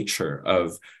the nature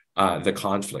of the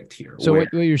conflict here. So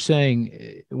what you're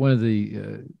saying, one of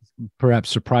the perhaps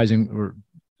surprising or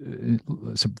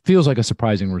feels like a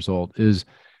surprising result is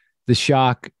the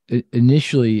shock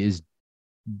initially is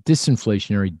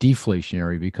disinflationary,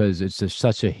 deflationary, because it's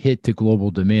such a hit to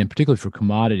global demand, particularly for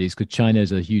commodities, because China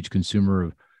is a huge consumer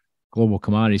of global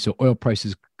commodities. So oil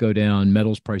prices go down,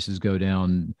 metals prices go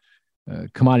down,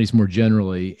 commodities more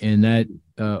generally, and that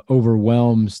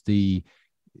overwhelms the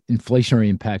inflationary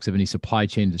impacts of any supply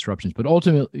chain disruptions. But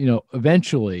ultimately,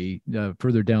 eventually,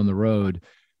 further down the road,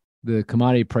 the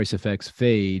commodity price effects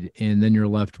fade, and then you're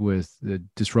left with the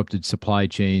disrupted supply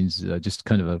chains, just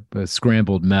kind of a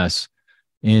scrambled mess.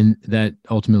 And that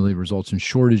ultimately results in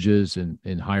shortages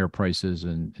and higher prices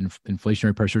and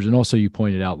inflationary pressures. And also, you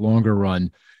pointed out, longer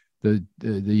run, the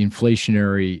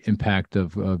inflationary impact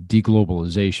of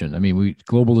deglobalization. I mean,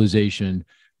 globalization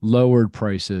lowered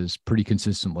prices pretty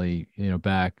consistently,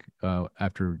 back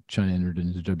after China entered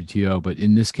into the WTO. But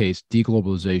in this case,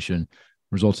 deglobalization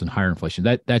results in higher inflation.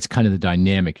 That's kind of the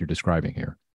dynamic you're describing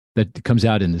here that comes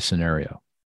out in this scenario.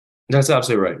 That's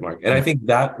absolutely right, Mark. And I think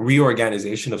that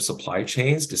reorganization of supply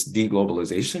chains, this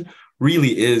deglobalization,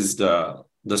 really is the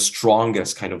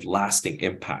strongest kind of lasting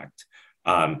impact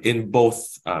in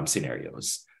both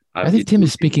scenarios. I think Tim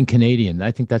is speaking Canadian.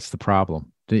 I think that's the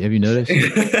problem. Have you noticed?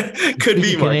 Could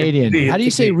be, Mark. Canadian. How do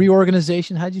you say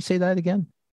reorganization? How do you say that again?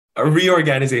 A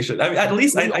reorganization. I mean, at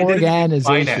least I didn't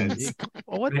say finance.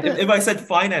 If I said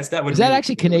finance, that would. Is that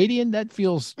actually Canadian? That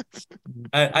feels.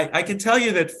 I can tell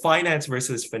you that finance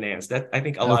versus finance. That I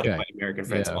think a lot of my American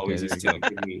friends always used to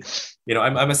give me.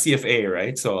 I'm a CFA,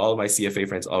 right? So all of my CFA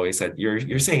friends always said, "You're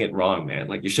saying it wrong, man.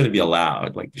 Like you shouldn't be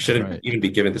allowed. Like you shouldn't even be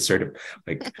given the sort of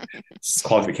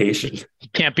qualification. You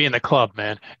can't be in the club,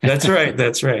 man." That's right.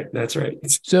 That's right. That's right.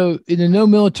 So in a no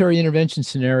military intervention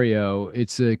scenario,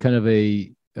 it's a kind of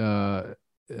a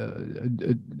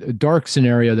dark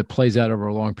scenario that plays out over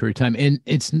a long period of time, and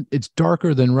it's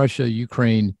darker than Russia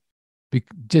Ukraine,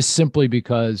 just simply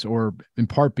because, or in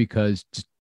part because,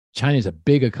 China is a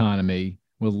big economy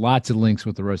with lots of links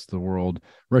with the rest of the world.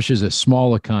 Russia is a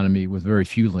small economy with very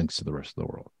few links to the rest of the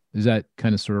world. Is that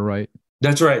kind of sort of right?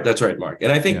 That's right. That's right, Mark.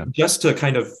 And I think just to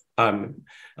kind of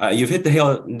you've hit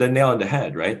the nail on the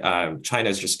head, right? China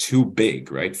is just too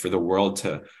big, right, for the world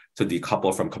to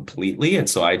decouple from completely. And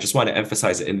so I just want to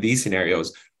emphasize that in these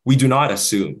scenarios, we do not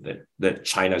assume that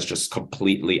China is just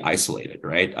completely isolated,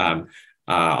 right?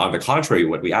 On the contrary,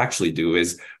 what we actually do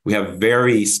is we have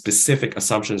very specific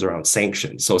assumptions around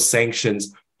sanctions. So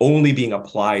sanctions only being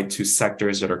applied to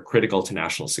sectors that are critical to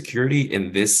national security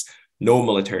in this no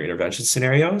military intervention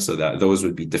scenario. So that those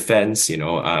would be defense,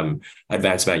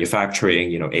 advanced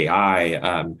manufacturing,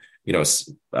 AI,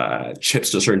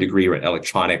 chips to a certain degree, right?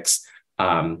 Electronics.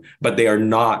 But they are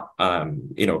not,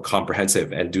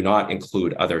 comprehensive and do not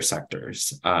include other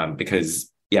sectors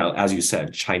because, as you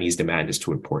said, Chinese demand is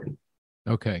too important.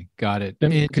 Okay, got it.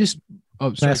 Can I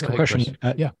ask a question?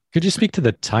 Could you speak to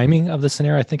the timing of the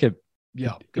scenario? I think it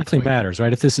definitely matters,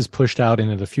 right? If this is pushed out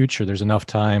into the future, there's enough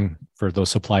time for those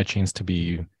supply chains to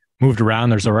be moved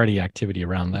around. There's already activity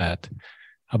around that.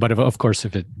 But of course,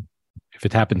 if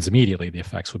it happens immediately, the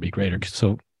effects would be greater.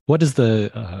 So what does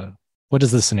the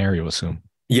scenario assume?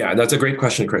 Yeah, that's a great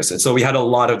question, Chris. And so we had a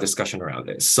lot of discussion around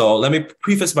this. So let me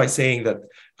preface by saying that,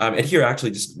 and here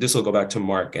actually this will go back to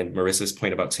Mark and Marissa's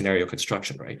point about scenario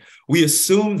construction, right? We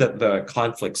assume that the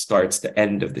conflict starts the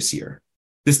end of this year.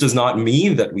 This does not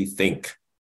mean that we think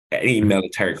any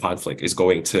military conflict is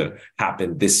going to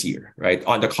happen this year, right?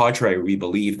 On the contrary, we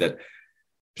believe that,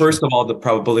 first of all, the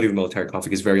probability of military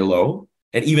conflict is very low.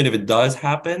 And even if it does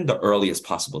happen, the earliest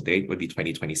possible date would be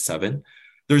 2027.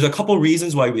 There's a couple of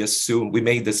reasons why we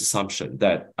made this assumption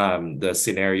that the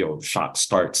scenario shot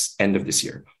starts end of this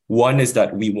year. One is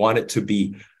that we want it to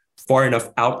be far enough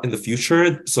out in the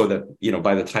future so that,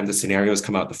 by the time the scenarios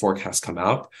come out, the forecasts come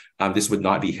out, this would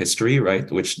not be history,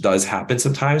 right? Which does happen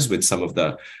sometimes with some of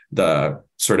the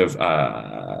sort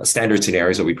of standard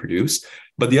scenarios that we produce.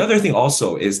 But the other thing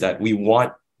also is that we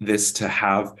want this to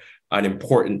have an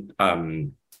important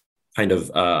kind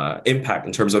of impact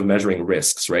in terms of measuring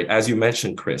risks, right? As you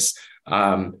mentioned, Chris,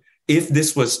 if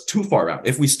this was too far out,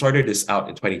 if we started this out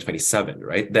in 2027,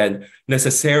 right, then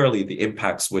necessarily the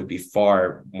impacts would be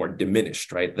far more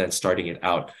diminished, right, than starting it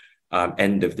out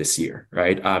end of this year,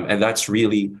 right? And that's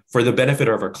really for the benefit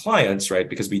of our clients, right?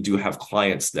 Because we do have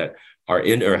clients that are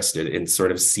interested in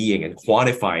sort of seeing and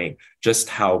quantifying just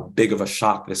how big of a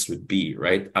shock this would be,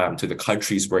 right? To the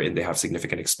countries wherein they have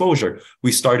significant exposure.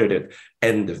 We started at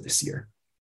end of this year.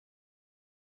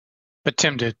 But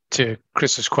Tim, to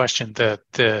Chris's question,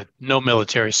 the no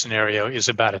military scenario is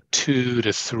about a 2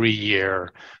 to 3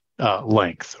 year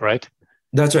length, right?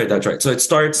 That's right. That's right. So it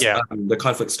starts. The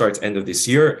conflict starts end of this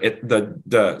year.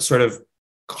 The sort of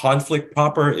conflict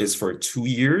proper is for 2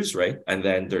 years, right? And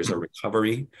then there's a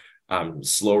recovery,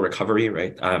 slow recovery,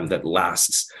 right? That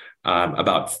lasts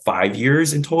about 5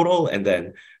 years in total. And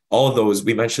then all of those,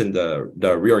 we mentioned the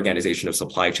reorganization of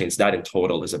supply chains. That in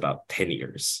total is about 10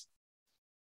 years.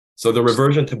 So the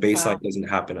reversion to baseline doesn't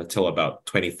happen until about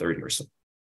 2030 or so.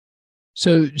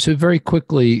 So very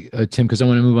quickly, Tim, because I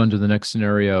want to move on to the next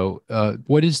scenario.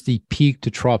 What is the peak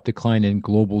to trough decline in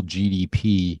global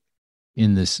GDP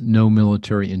in this no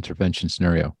military intervention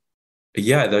scenario?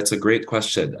 Yeah, that's a great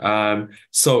question.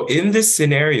 So in this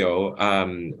scenario,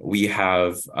 we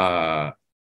have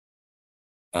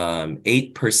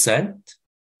 8%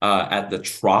 at the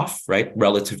trough, right,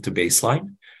 relative to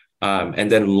baseline. And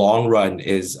then long run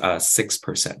is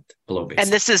 6% below baseline.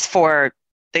 And this is for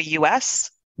the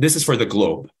US? This is for the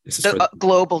globe. This is for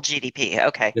global GDP.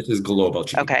 Okay. This is global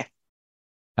GDP. Okay.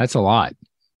 That's a lot.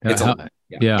 It's how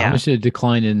much did it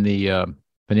decline in the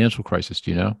financial crisis?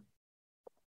 Do you know?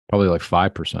 Probably like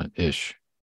 5%-ish.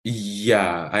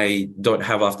 Yeah, I don't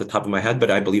have off the top of my head, but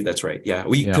I believe that's right. Yeah,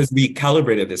 because we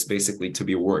calibrated this basically to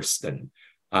be worse than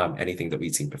anything that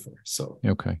we'd seen before. So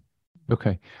okay. All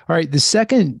right. The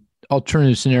second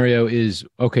alternative scenario is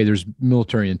there's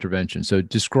military intervention. So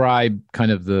describe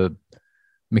kind of the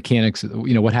mechanics,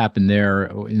 what happened there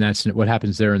in that, what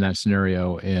happens there in that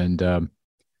scenario. And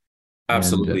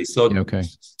absolutely. So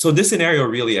this scenario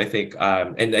really, I think,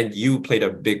 and you played a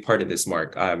big part in this,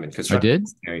 Mark, in constructing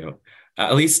this scenario.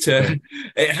 At least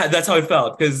that's how it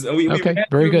felt, because we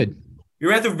very good. You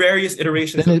ran through various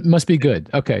iterations. Then it must be good.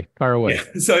 Okay, fire away. Yeah,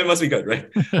 so it must be good, right?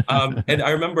 And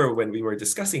I remember when we were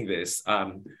discussing this,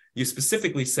 you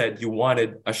specifically said you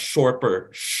wanted a sharper.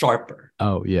 Scenario,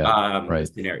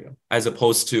 as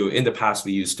opposed to in the past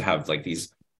we used to have like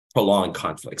these prolonged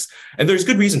conflicts, and there's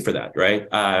good reason for that, right?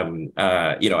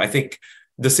 I think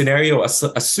the scenario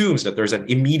assumes that there's an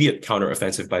immediate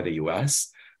counteroffensive by the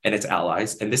U.S. and its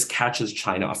allies, and this catches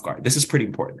China off guard. This is pretty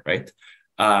important, right?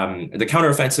 The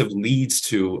counteroffensive leads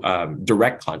to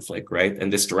direct conflict, right?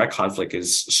 And this direct conflict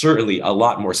is certainly a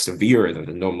lot more severe than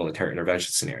the no military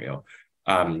intervention scenario,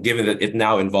 given that it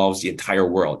now involves the entire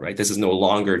world, right? This is no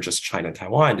longer just China and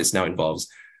Taiwan. This now involves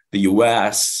the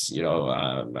US,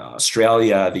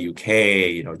 Australia, the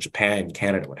UK, Japan,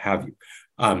 Canada, what have you.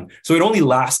 So it only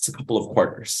lasts a couple of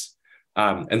quarters.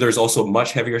 And there's also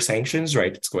much heavier sanctions,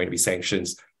 right? It's going to be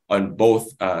sanctions on both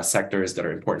sectors that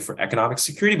are important for economic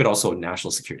security, but also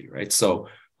national security, right? So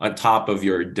on top of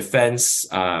your defense,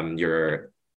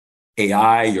 your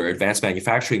AI, your advanced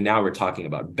manufacturing, now we're talking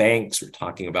about banks, we're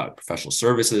talking about professional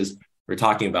services, we're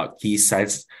talking about key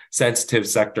sensitive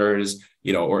sectors,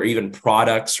 or even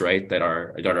products, right, that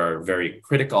are very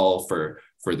critical for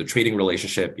the trading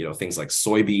relationship, things like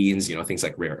soybeans, things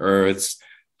like rare earths.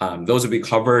 Those would be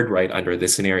covered right under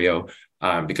this scenario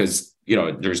because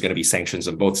there's going to be sanctions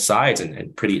on both sides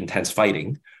and pretty intense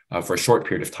fighting for a short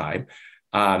period of time.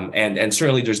 And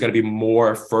certainly there's going to be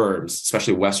more firms,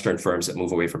 especially Western firms, that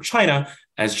move away from China,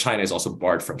 as China is also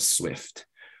barred from SWIFT.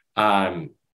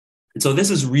 So this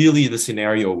is really the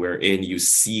scenario wherein you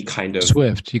see kind of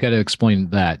SWIFT. You got to explain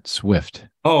that SWIFT.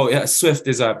 Oh yeah, SWIFT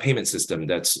is a payment system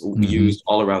that's used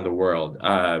all around the world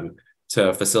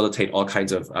to facilitate all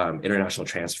kinds of international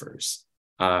transfers.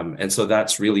 And so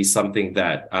that's really something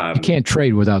that you can't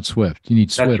trade without SWIFT. You need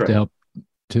SWIFT to help.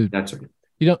 That's right.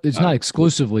 It's not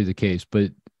exclusively the case,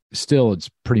 but still, it's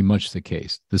pretty much the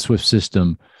case. The SWIFT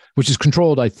system, which is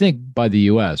controlled, I think, by the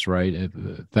U.S., right?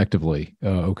 Effectively.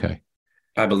 Okay.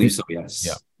 I believe so. Yes.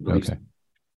 Yeah. Okay.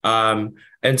 So.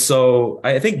 And so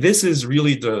I think this is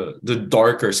really the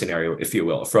darker scenario, if you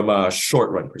will, from a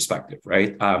short run perspective,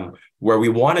 right? Where we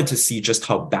wanted to see just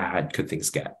how bad could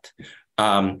things get.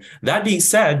 That being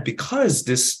said, because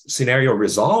this scenario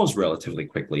resolves relatively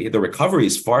quickly, the recovery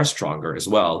is far stronger as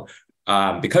well,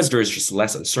 because there is just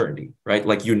less uncertainty, right?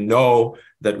 Like,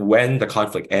 that when the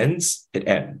conflict ends, it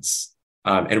ends,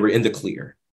 and we're in the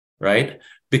clear, right?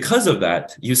 Because of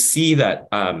that, you see that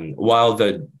while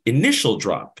the initial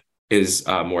drop is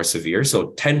more severe,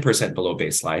 so 10% below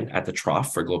baseline at the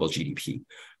trough for global GDP,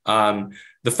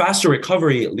 the faster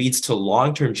recovery leads to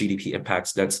long-term GDP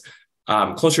impacts that's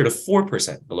closer to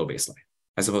 4% below baseline,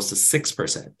 as opposed to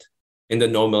 6% in the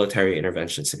no military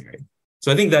intervention scenario.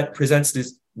 So I think that presents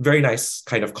this very nice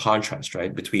kind of contrast,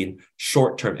 right, between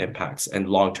short-term impacts and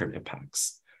long-term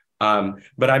impacts.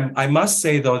 But I must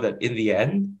say, though, that in the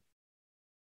end,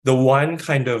 the one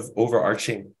kind of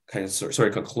overarching kind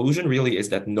of conclusion really is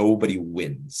that nobody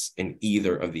wins in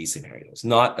either of these scenarios.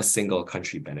 Not a single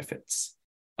country benefits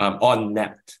on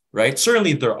net, right?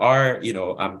 Certainly there are,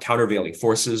 countervailing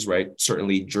forces, right?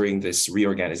 Certainly during this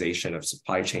reorganization of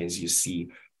supply chains, you see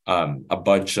a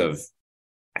bunch of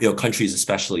countries,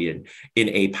 especially in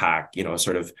APAC,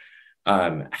 sort of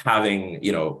having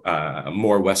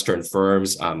more Western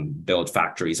firms build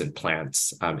factories and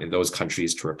plants in those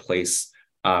countries to replace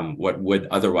what would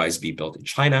otherwise be built in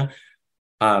China.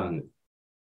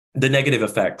 The negative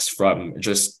effects from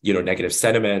just negative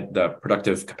sentiment, the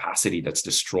productive capacity that's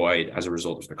destroyed as a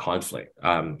result of the conflict,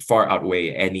 far outweigh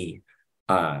any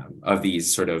of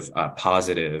these sort of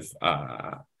positive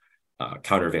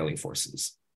countervailing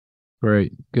forces.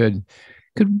 Right. Good.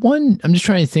 I'm just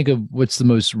trying to think of what's the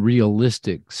most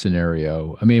realistic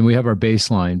scenario. I mean, we have our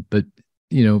baseline, but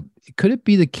could it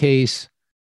be the case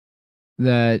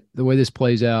that the way this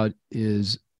plays out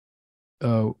is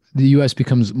the U.S.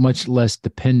 becomes much less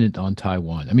dependent on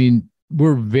Taiwan? I mean,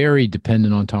 we're very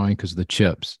dependent on Taiwan because of the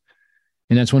chips.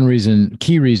 And that's one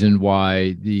key reason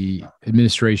why the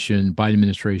Biden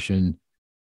administration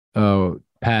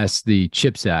passed the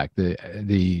CHIPS Act,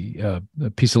 the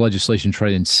piece of legislation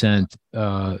trying to incent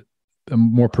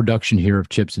more production here of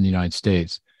chips in the United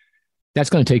States. That's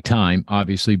going to take time.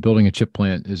 Obviously, building a chip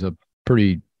plant is a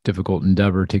pretty difficult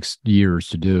endeavor. It takes years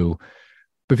to do.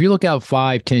 But if you look out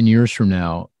 5-10 years from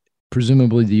now,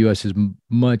 presumably the U.S. is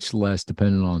much less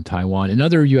dependent on Taiwan, and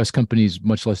other U.S. companies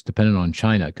much less dependent on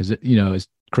China. Because, as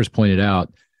Chris pointed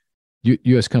out,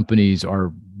 U.S. companies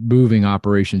are moving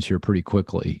operations here pretty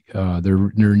quickly. They're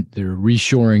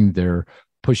reshoring. They're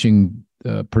pushing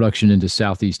production into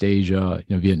Southeast Asia.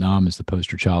 Vietnam is the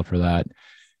poster child for that.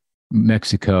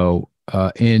 Mexico,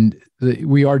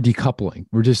 we are decoupling.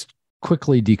 We're just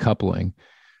quickly decoupling.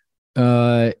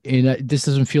 And this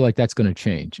doesn't feel like that's going to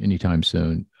change anytime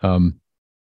soon. And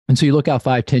so you look out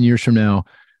 5-10 years from now,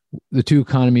 the two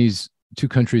countries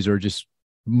are just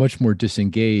much more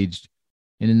disengaged.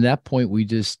 And in that point, we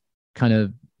just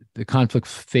the conflict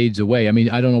fades away. I mean,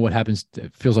 I don't know what happens.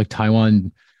 It feels like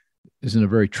Taiwan is in a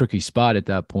very tricky spot at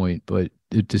that point, but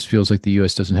it just feels like the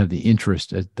U.S. doesn't have the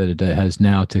interest that it has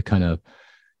now to kind of,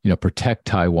 protect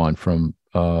Taiwan from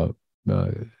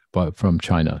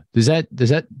China. Does that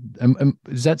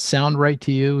sound right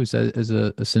to you? Is that as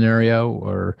a scenario,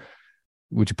 or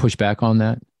would you push back on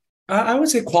that? I would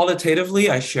say qualitatively,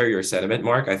 I share your sentiment,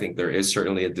 Mark. I think there is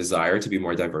certainly a desire to be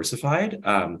more diversified.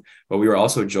 But we were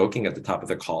also joking at the top of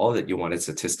the call that you wanted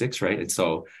statistics, right? And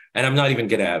I'm not even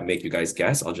going to make you guys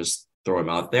guess. I'll just throw them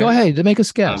out there. Go ahead to make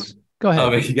us guess. Go ahead.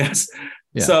 I'll make you guess.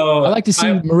 Yeah. So I like to see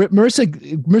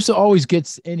Marissa always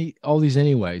gets all these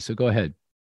anyway. So go ahead.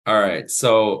 All right.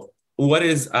 So what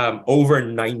is over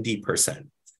 90%?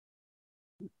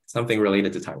 Something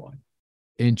related to Taiwan.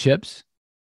 In chips?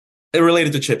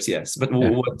 Related to chips, yes. But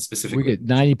what specifically? We get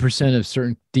 90% of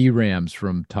certain DRAMs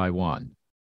from Taiwan.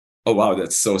 Oh, wow.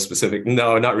 That's so specific.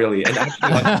 No, not really. And actually,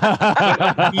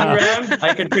 DRAM,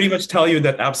 I can pretty much tell you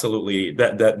that absolutely,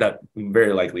 that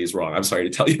very likely is wrong. I'm sorry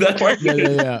to tell you that, Mark.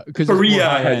 Yeah. Korea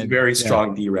has very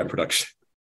strong DRAM production.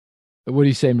 What do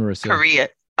you say, Marissa? Korea.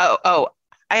 Oh,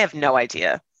 I have no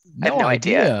idea. I have no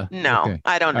idea. No, okay.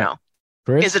 I don't know.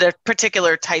 Chris? Is it a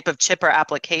particular type of chip or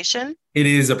application? It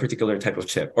is a particular type of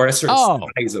chip or a certain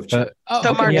size of chip.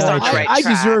 So Mark is on the right track. I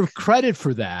deserve credit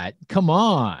for that. Come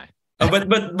on.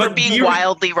 But being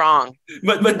wildly wrong.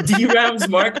 But DRAMs,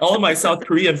 Mark, all of my South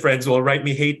Korean friends will write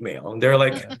me hate mail. And they're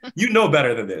like, you know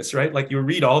better than this, right? Like you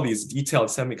read all these detailed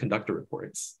semiconductor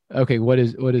reports. Okay, what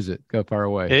is it? Go far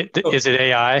away. Is it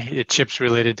AI? Chips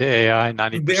related to AI,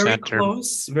 90%? Very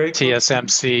close. Very close.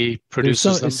 TSMC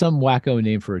produces them. Some wacko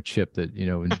name for a chip that,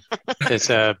 it's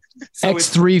a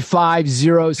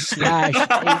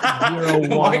X350/801.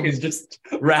 Mark is just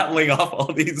rattling off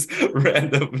all these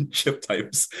random chip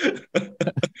types.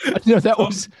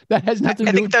 That has nothing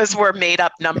to do with. Those were made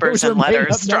up numbers and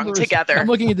letters strung together. I'm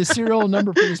looking at the serial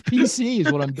number for this PC is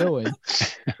what I'm doing.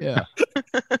 Yeah.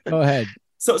 Go ahead.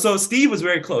 So Steve was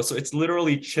very close. So it's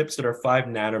literally chips that are 5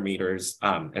 nanometers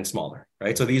and smaller,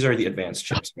 right? So these are the advanced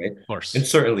chips, right? Of course. And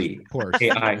certainly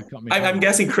AI. I'm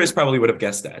guessing Chris probably would have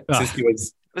guessed that since he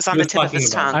was on the tip of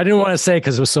his tongue. I didn't want to say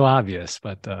because it was so obvious,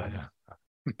 but yeah.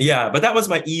 Yeah, but that was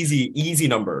my easy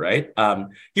number, right?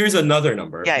 Here's another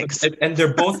number. Yikes. And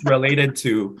they're both related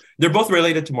to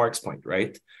Mark's point,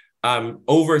 right?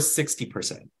 Over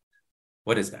 60%.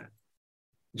 What is that?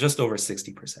 Just over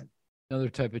 60%. Another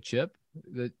type of chip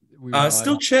that we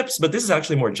still chips, but this is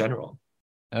actually more general.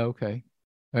 Okay.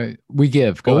 All right. We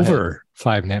give. Go over ahead.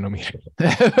 5 nanometers.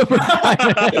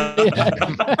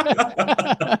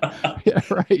 Yeah,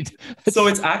 right. So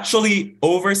it's actually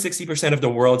over 60% of the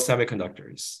world's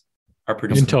semiconductors are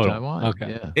produced in total. Taiwan.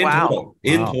 Okay. Yeah. In Wow. total.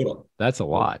 In total. That's a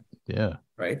lot. Yeah.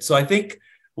 Right. So I think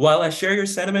while I share your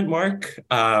sentiment, Mark,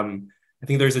 I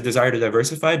think there's a desire to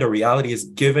diversify. The reality is,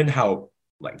 given how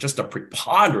like just the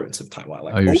preponderance of Taiwan,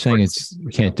 like you're saying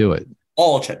we can't do it.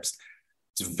 All chips.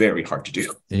 It's very hard to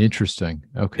do. Interesting.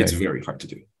 Okay. It's very hard to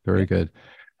do. Very good.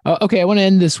 Okay, I want to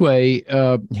end this way,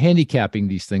 handicapping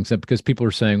these things up, because people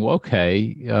are saying, well,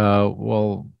 okay,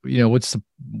 well,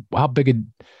 how big a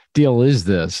deal is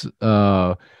this?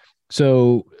 So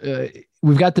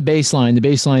we've got the baseline. The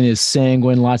baseline is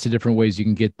sanguine, lots of different ways you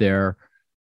can get there.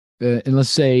 And let's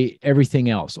say everything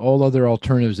else, all other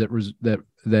alternatives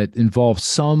that involve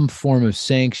some form of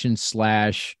sanction /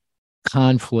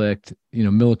 conflict,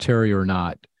 military or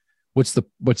not. What's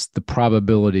the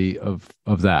probability of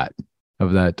that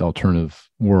alternative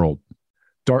world?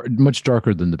 Much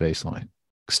darker than the baseline.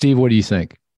 Steve, what do you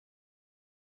think?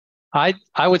 I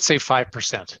would say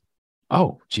 5%.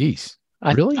 Oh, geez.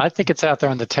 Really? I think it's out there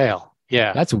on the tail.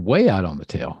 Yeah. That's way out on the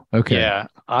tail. Okay. Yeah.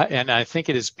 I think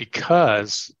it is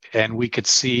because, and we could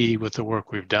see with the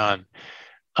work we've done,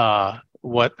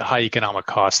 what high economic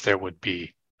costs there would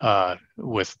be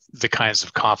with the kinds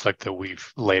of conflict that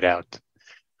we've laid out.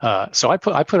 So I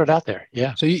put it out there.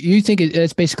 Yeah. So you think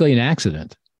it's basically an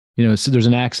accident? So there's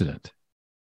an accident.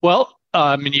 Well,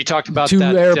 I mean, you talked about two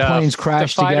airplanes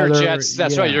crashed the fighter together. Jets.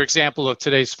 That's right. Your example of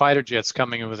today's fighter jets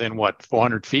coming in within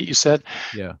 400 feet. You said.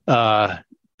 Yeah.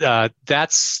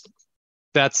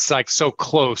 That's like so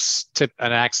close to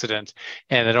an accident,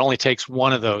 and it only takes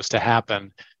one of those to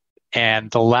happen.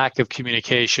 And the lack of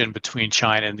communication between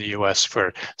China and the U.S.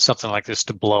 for something like this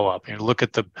to blow up. Look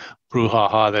at the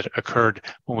brouhaha that occurred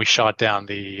when we shot down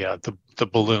the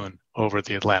balloon over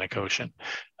the Atlantic Ocean,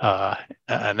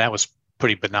 and that was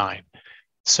pretty benign.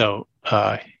 So,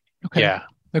 okay. Yeah.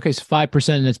 Okay, so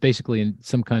 5%, and it's basically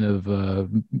some kind of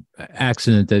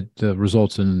accident that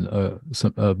results in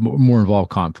some more involved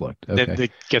conflict. Okay.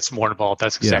 That gets more involved.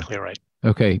 That's exactly right.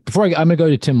 Okay. Before I'm going to go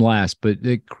to Tim last, but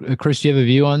Chris, do you have a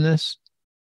view on this?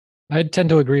 I tend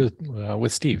to agree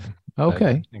with Steve. Okay.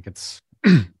 I think it's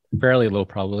fairly low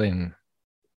probability, and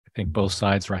I think both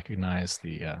sides recognize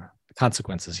the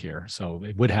consequences here. So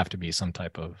it would have to be some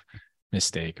type of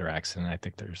mistake or accident. I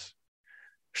think there's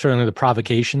certainly the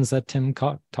provocations that Tim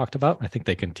talked about. I think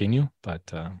they continue,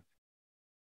 but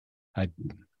I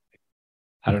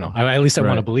don't know. At least I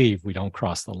want to believe we don't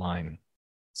cross the line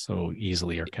so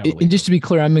easily or cavalierly. And just to be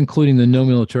clear, I'm including the no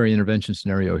military intervention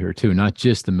scenario here too, not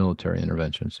just the military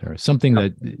intervention scenario. Something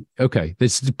that's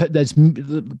put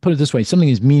it this way, something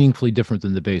is meaningfully different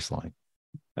than the baseline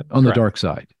on the dark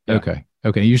side. Yeah.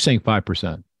 Okay. You're saying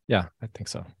 5%. Yeah, I think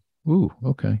so. Ooh,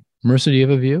 okay. Marissa, do you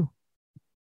have a view?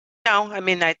 No, I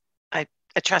mean, I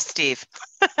trust Steve.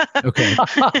 Okay.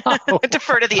 I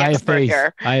defer to the expert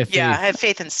here. I have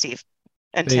faith in Steve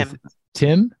and Tim.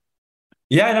 Tim?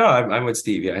 Yeah, no, I'm with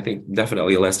Steve. Yeah, I think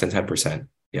definitely less than 10%.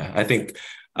 Yeah, I think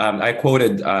I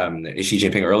quoted Xi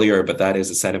Jinping earlier, but that is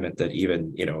a sentiment that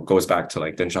even goes back to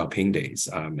like Deng Xiaoping days.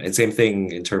 And same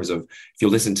thing in terms of if you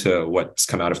listen to what's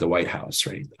come out of the White House,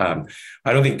 right? I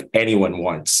don't think anyone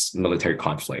wants military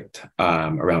conflict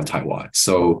around Taiwan.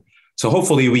 So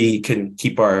hopefully we can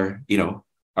keep our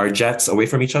jets away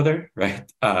from each other,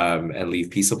 right? And leave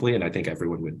peaceably. And I think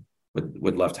everyone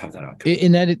would love to have that outcome.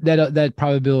 And that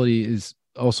probability is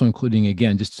also including,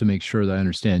 again, just to make sure that I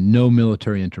understand, no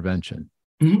military intervention.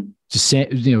 Mm-hmm.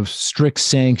 Just strict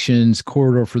sanctions,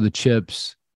 corridor for the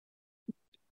chips,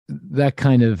 that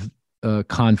kind of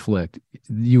conflict.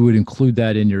 You would include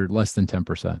that in your less than 10%.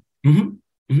 Mm-hmm.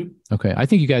 Mm-hmm. Okay, I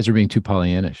think you guys are being too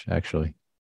Pollyannish, actually.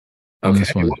 Okay,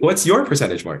 what's your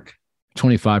percentage, Mark?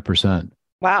 25%.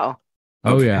 Wow.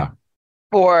 Oh okay. Yeah.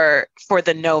 For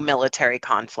the no military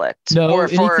conflict. No, or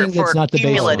anything that's not the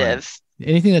cumulative. baseline.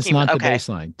 Anything that's not the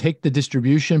baseline. Take the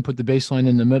distribution, put the baseline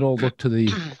in the middle, look to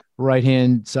the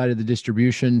right-hand side of the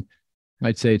distribution.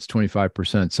 I'd say it's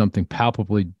 25%. Something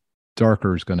palpably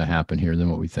darker is going to happen here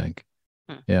than what we think.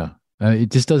 Yeah.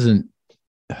 It just doesn't.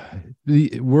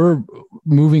 We're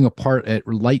moving apart at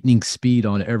lightning speed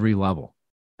on every level.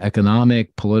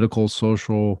 Economic, political,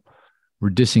 social. We're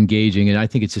disengaging. And I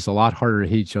think it's just a lot harder to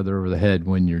hit each other over the head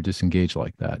when you're disengaged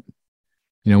like that.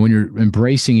 When you're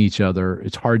embracing each other,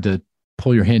 it's hard to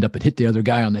pull your hand up and hit the other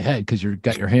guy on the head because you've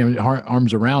got your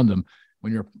arms around them.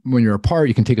 When you're apart,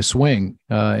 you can take a swing.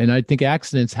 And I think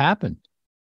accidents happen.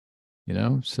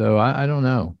 So I don't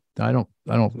know. I don't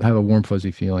have a warm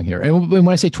fuzzy feeling here. And when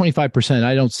I say 25%,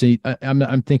 I don't see.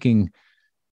 I'm thinking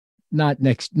not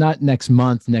next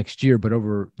month, next year, but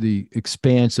over the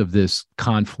expanse of this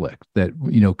conflict that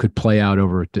could play out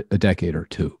over a decade or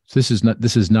two. So this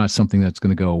is not something that's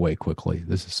going to go away quickly.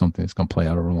 This is something that's going to play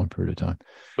out over a long period of time.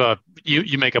 But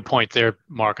you make a point there,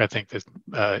 Mark. I think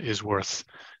that is worth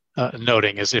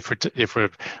noting, is if we're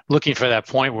looking for that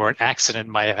point where an accident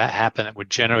might happen that would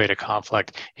generate a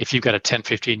conflict. If you've got a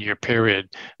 10-15 year period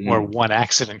where one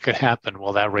accident could happen,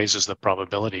 well, that raises the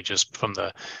probability just from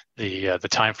the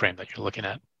time frame that you're looking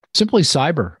at. Simply a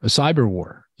cyber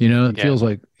war. It feels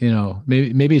like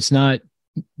maybe it's not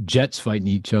jets fighting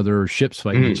each other or ships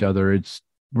fighting each other.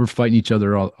 We're fighting each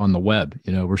other on the web.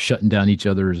 We're shutting down each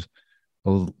other's,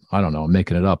 I don't know, I'm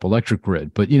making it up, electric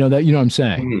grid. But what I'm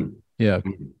saying. Yeah.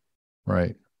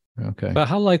 Right. Okay. But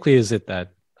how likely is it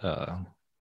that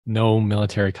no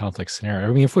military conflict scenario?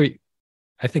 I mean,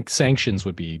 I think sanctions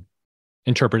would be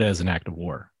interpreted as an act of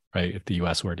war, right? If the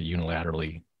U.S. were to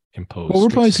unilaterally impose. Well, we're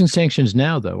posing sanctions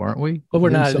now, though, aren't we? But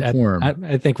we're not.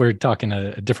 I think we're talking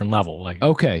a different level. Like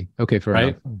okay, fair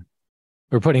enough.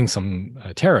 We're putting some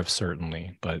tariffs,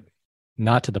 certainly, but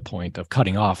not to the point of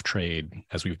cutting off trade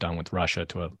as we've done with Russia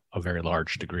to a very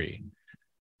large degree.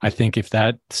 I think if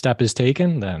that step is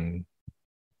taken, then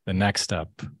the next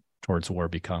step towards war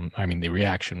the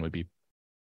reaction would be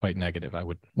quite negative.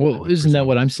 Isn't that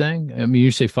what I'm saying? I mean,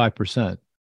 you say 5%,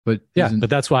 but but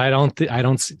that's why I don't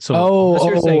see. So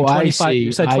you're saying 25, I see.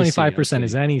 You said 25%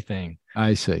 is anything.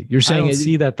 I see. You're saying I don't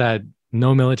see that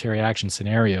no military action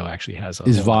scenario actually has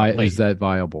is that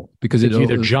viable? Because it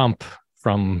either jump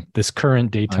from this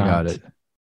current détente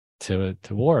to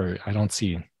war. I don't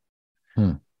see.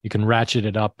 You can ratchet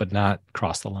it up, but not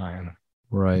cross the line.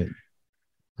 Right.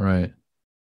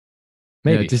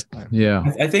 Maybe.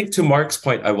 I think to Mark's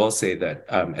point, I will say that,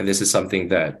 and this is something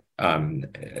that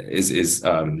is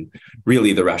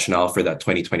really the rationale for that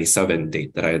 2027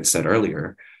 date that I had said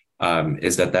earlier,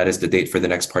 is that is the date for the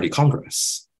next party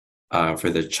Congress for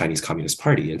the Chinese Communist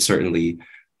Party. And certainly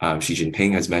Xi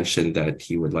Jinping has mentioned that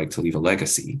he would like to leave a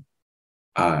legacy.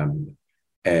 And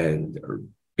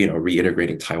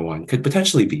reintegrating Taiwan could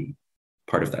potentially be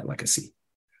part of that legacy.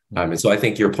 And so I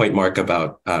think your point, Mark,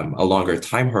 about a longer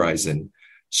time horizon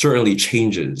certainly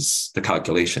changes the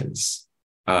calculations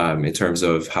in terms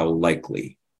of how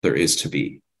likely there is to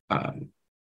be, a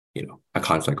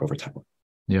conflict over Taiwan.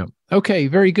 Yeah. Okay.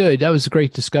 Very good. That was a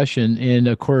great discussion. And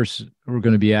of course, we're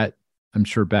going to be I'm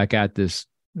sure, back at this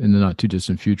in the not too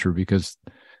distant future because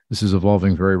this is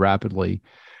evolving very rapidly.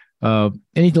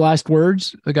 Any last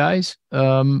words, guys?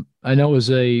 I know it was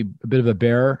a bit of a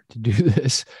bear to do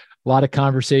this. A lot of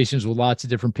conversations with lots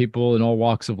of different people in all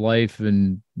walks of life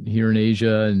and here in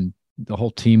Asia, and the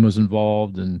whole team was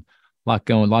involved and a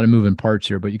lot of moving parts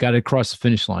here, but you got to cross the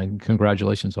finish line.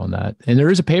 Congratulations on that. And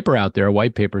there is a paper out there, a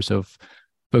white paper. So if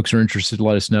folks are interested,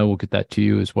 let us know. We'll get that to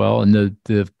you as well. And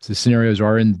the scenarios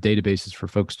are in the databases for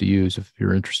folks to use if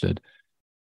you're interested.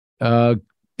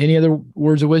 Any other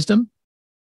words of wisdom?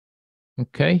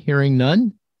 Okay, hearing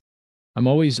none. I'm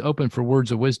always open for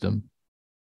words of wisdom.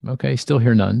 Okay, still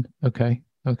hear none. Okay.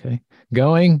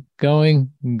 Going,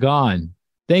 gone.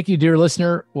 Thank you, dear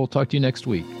listener. We'll talk to you next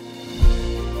week.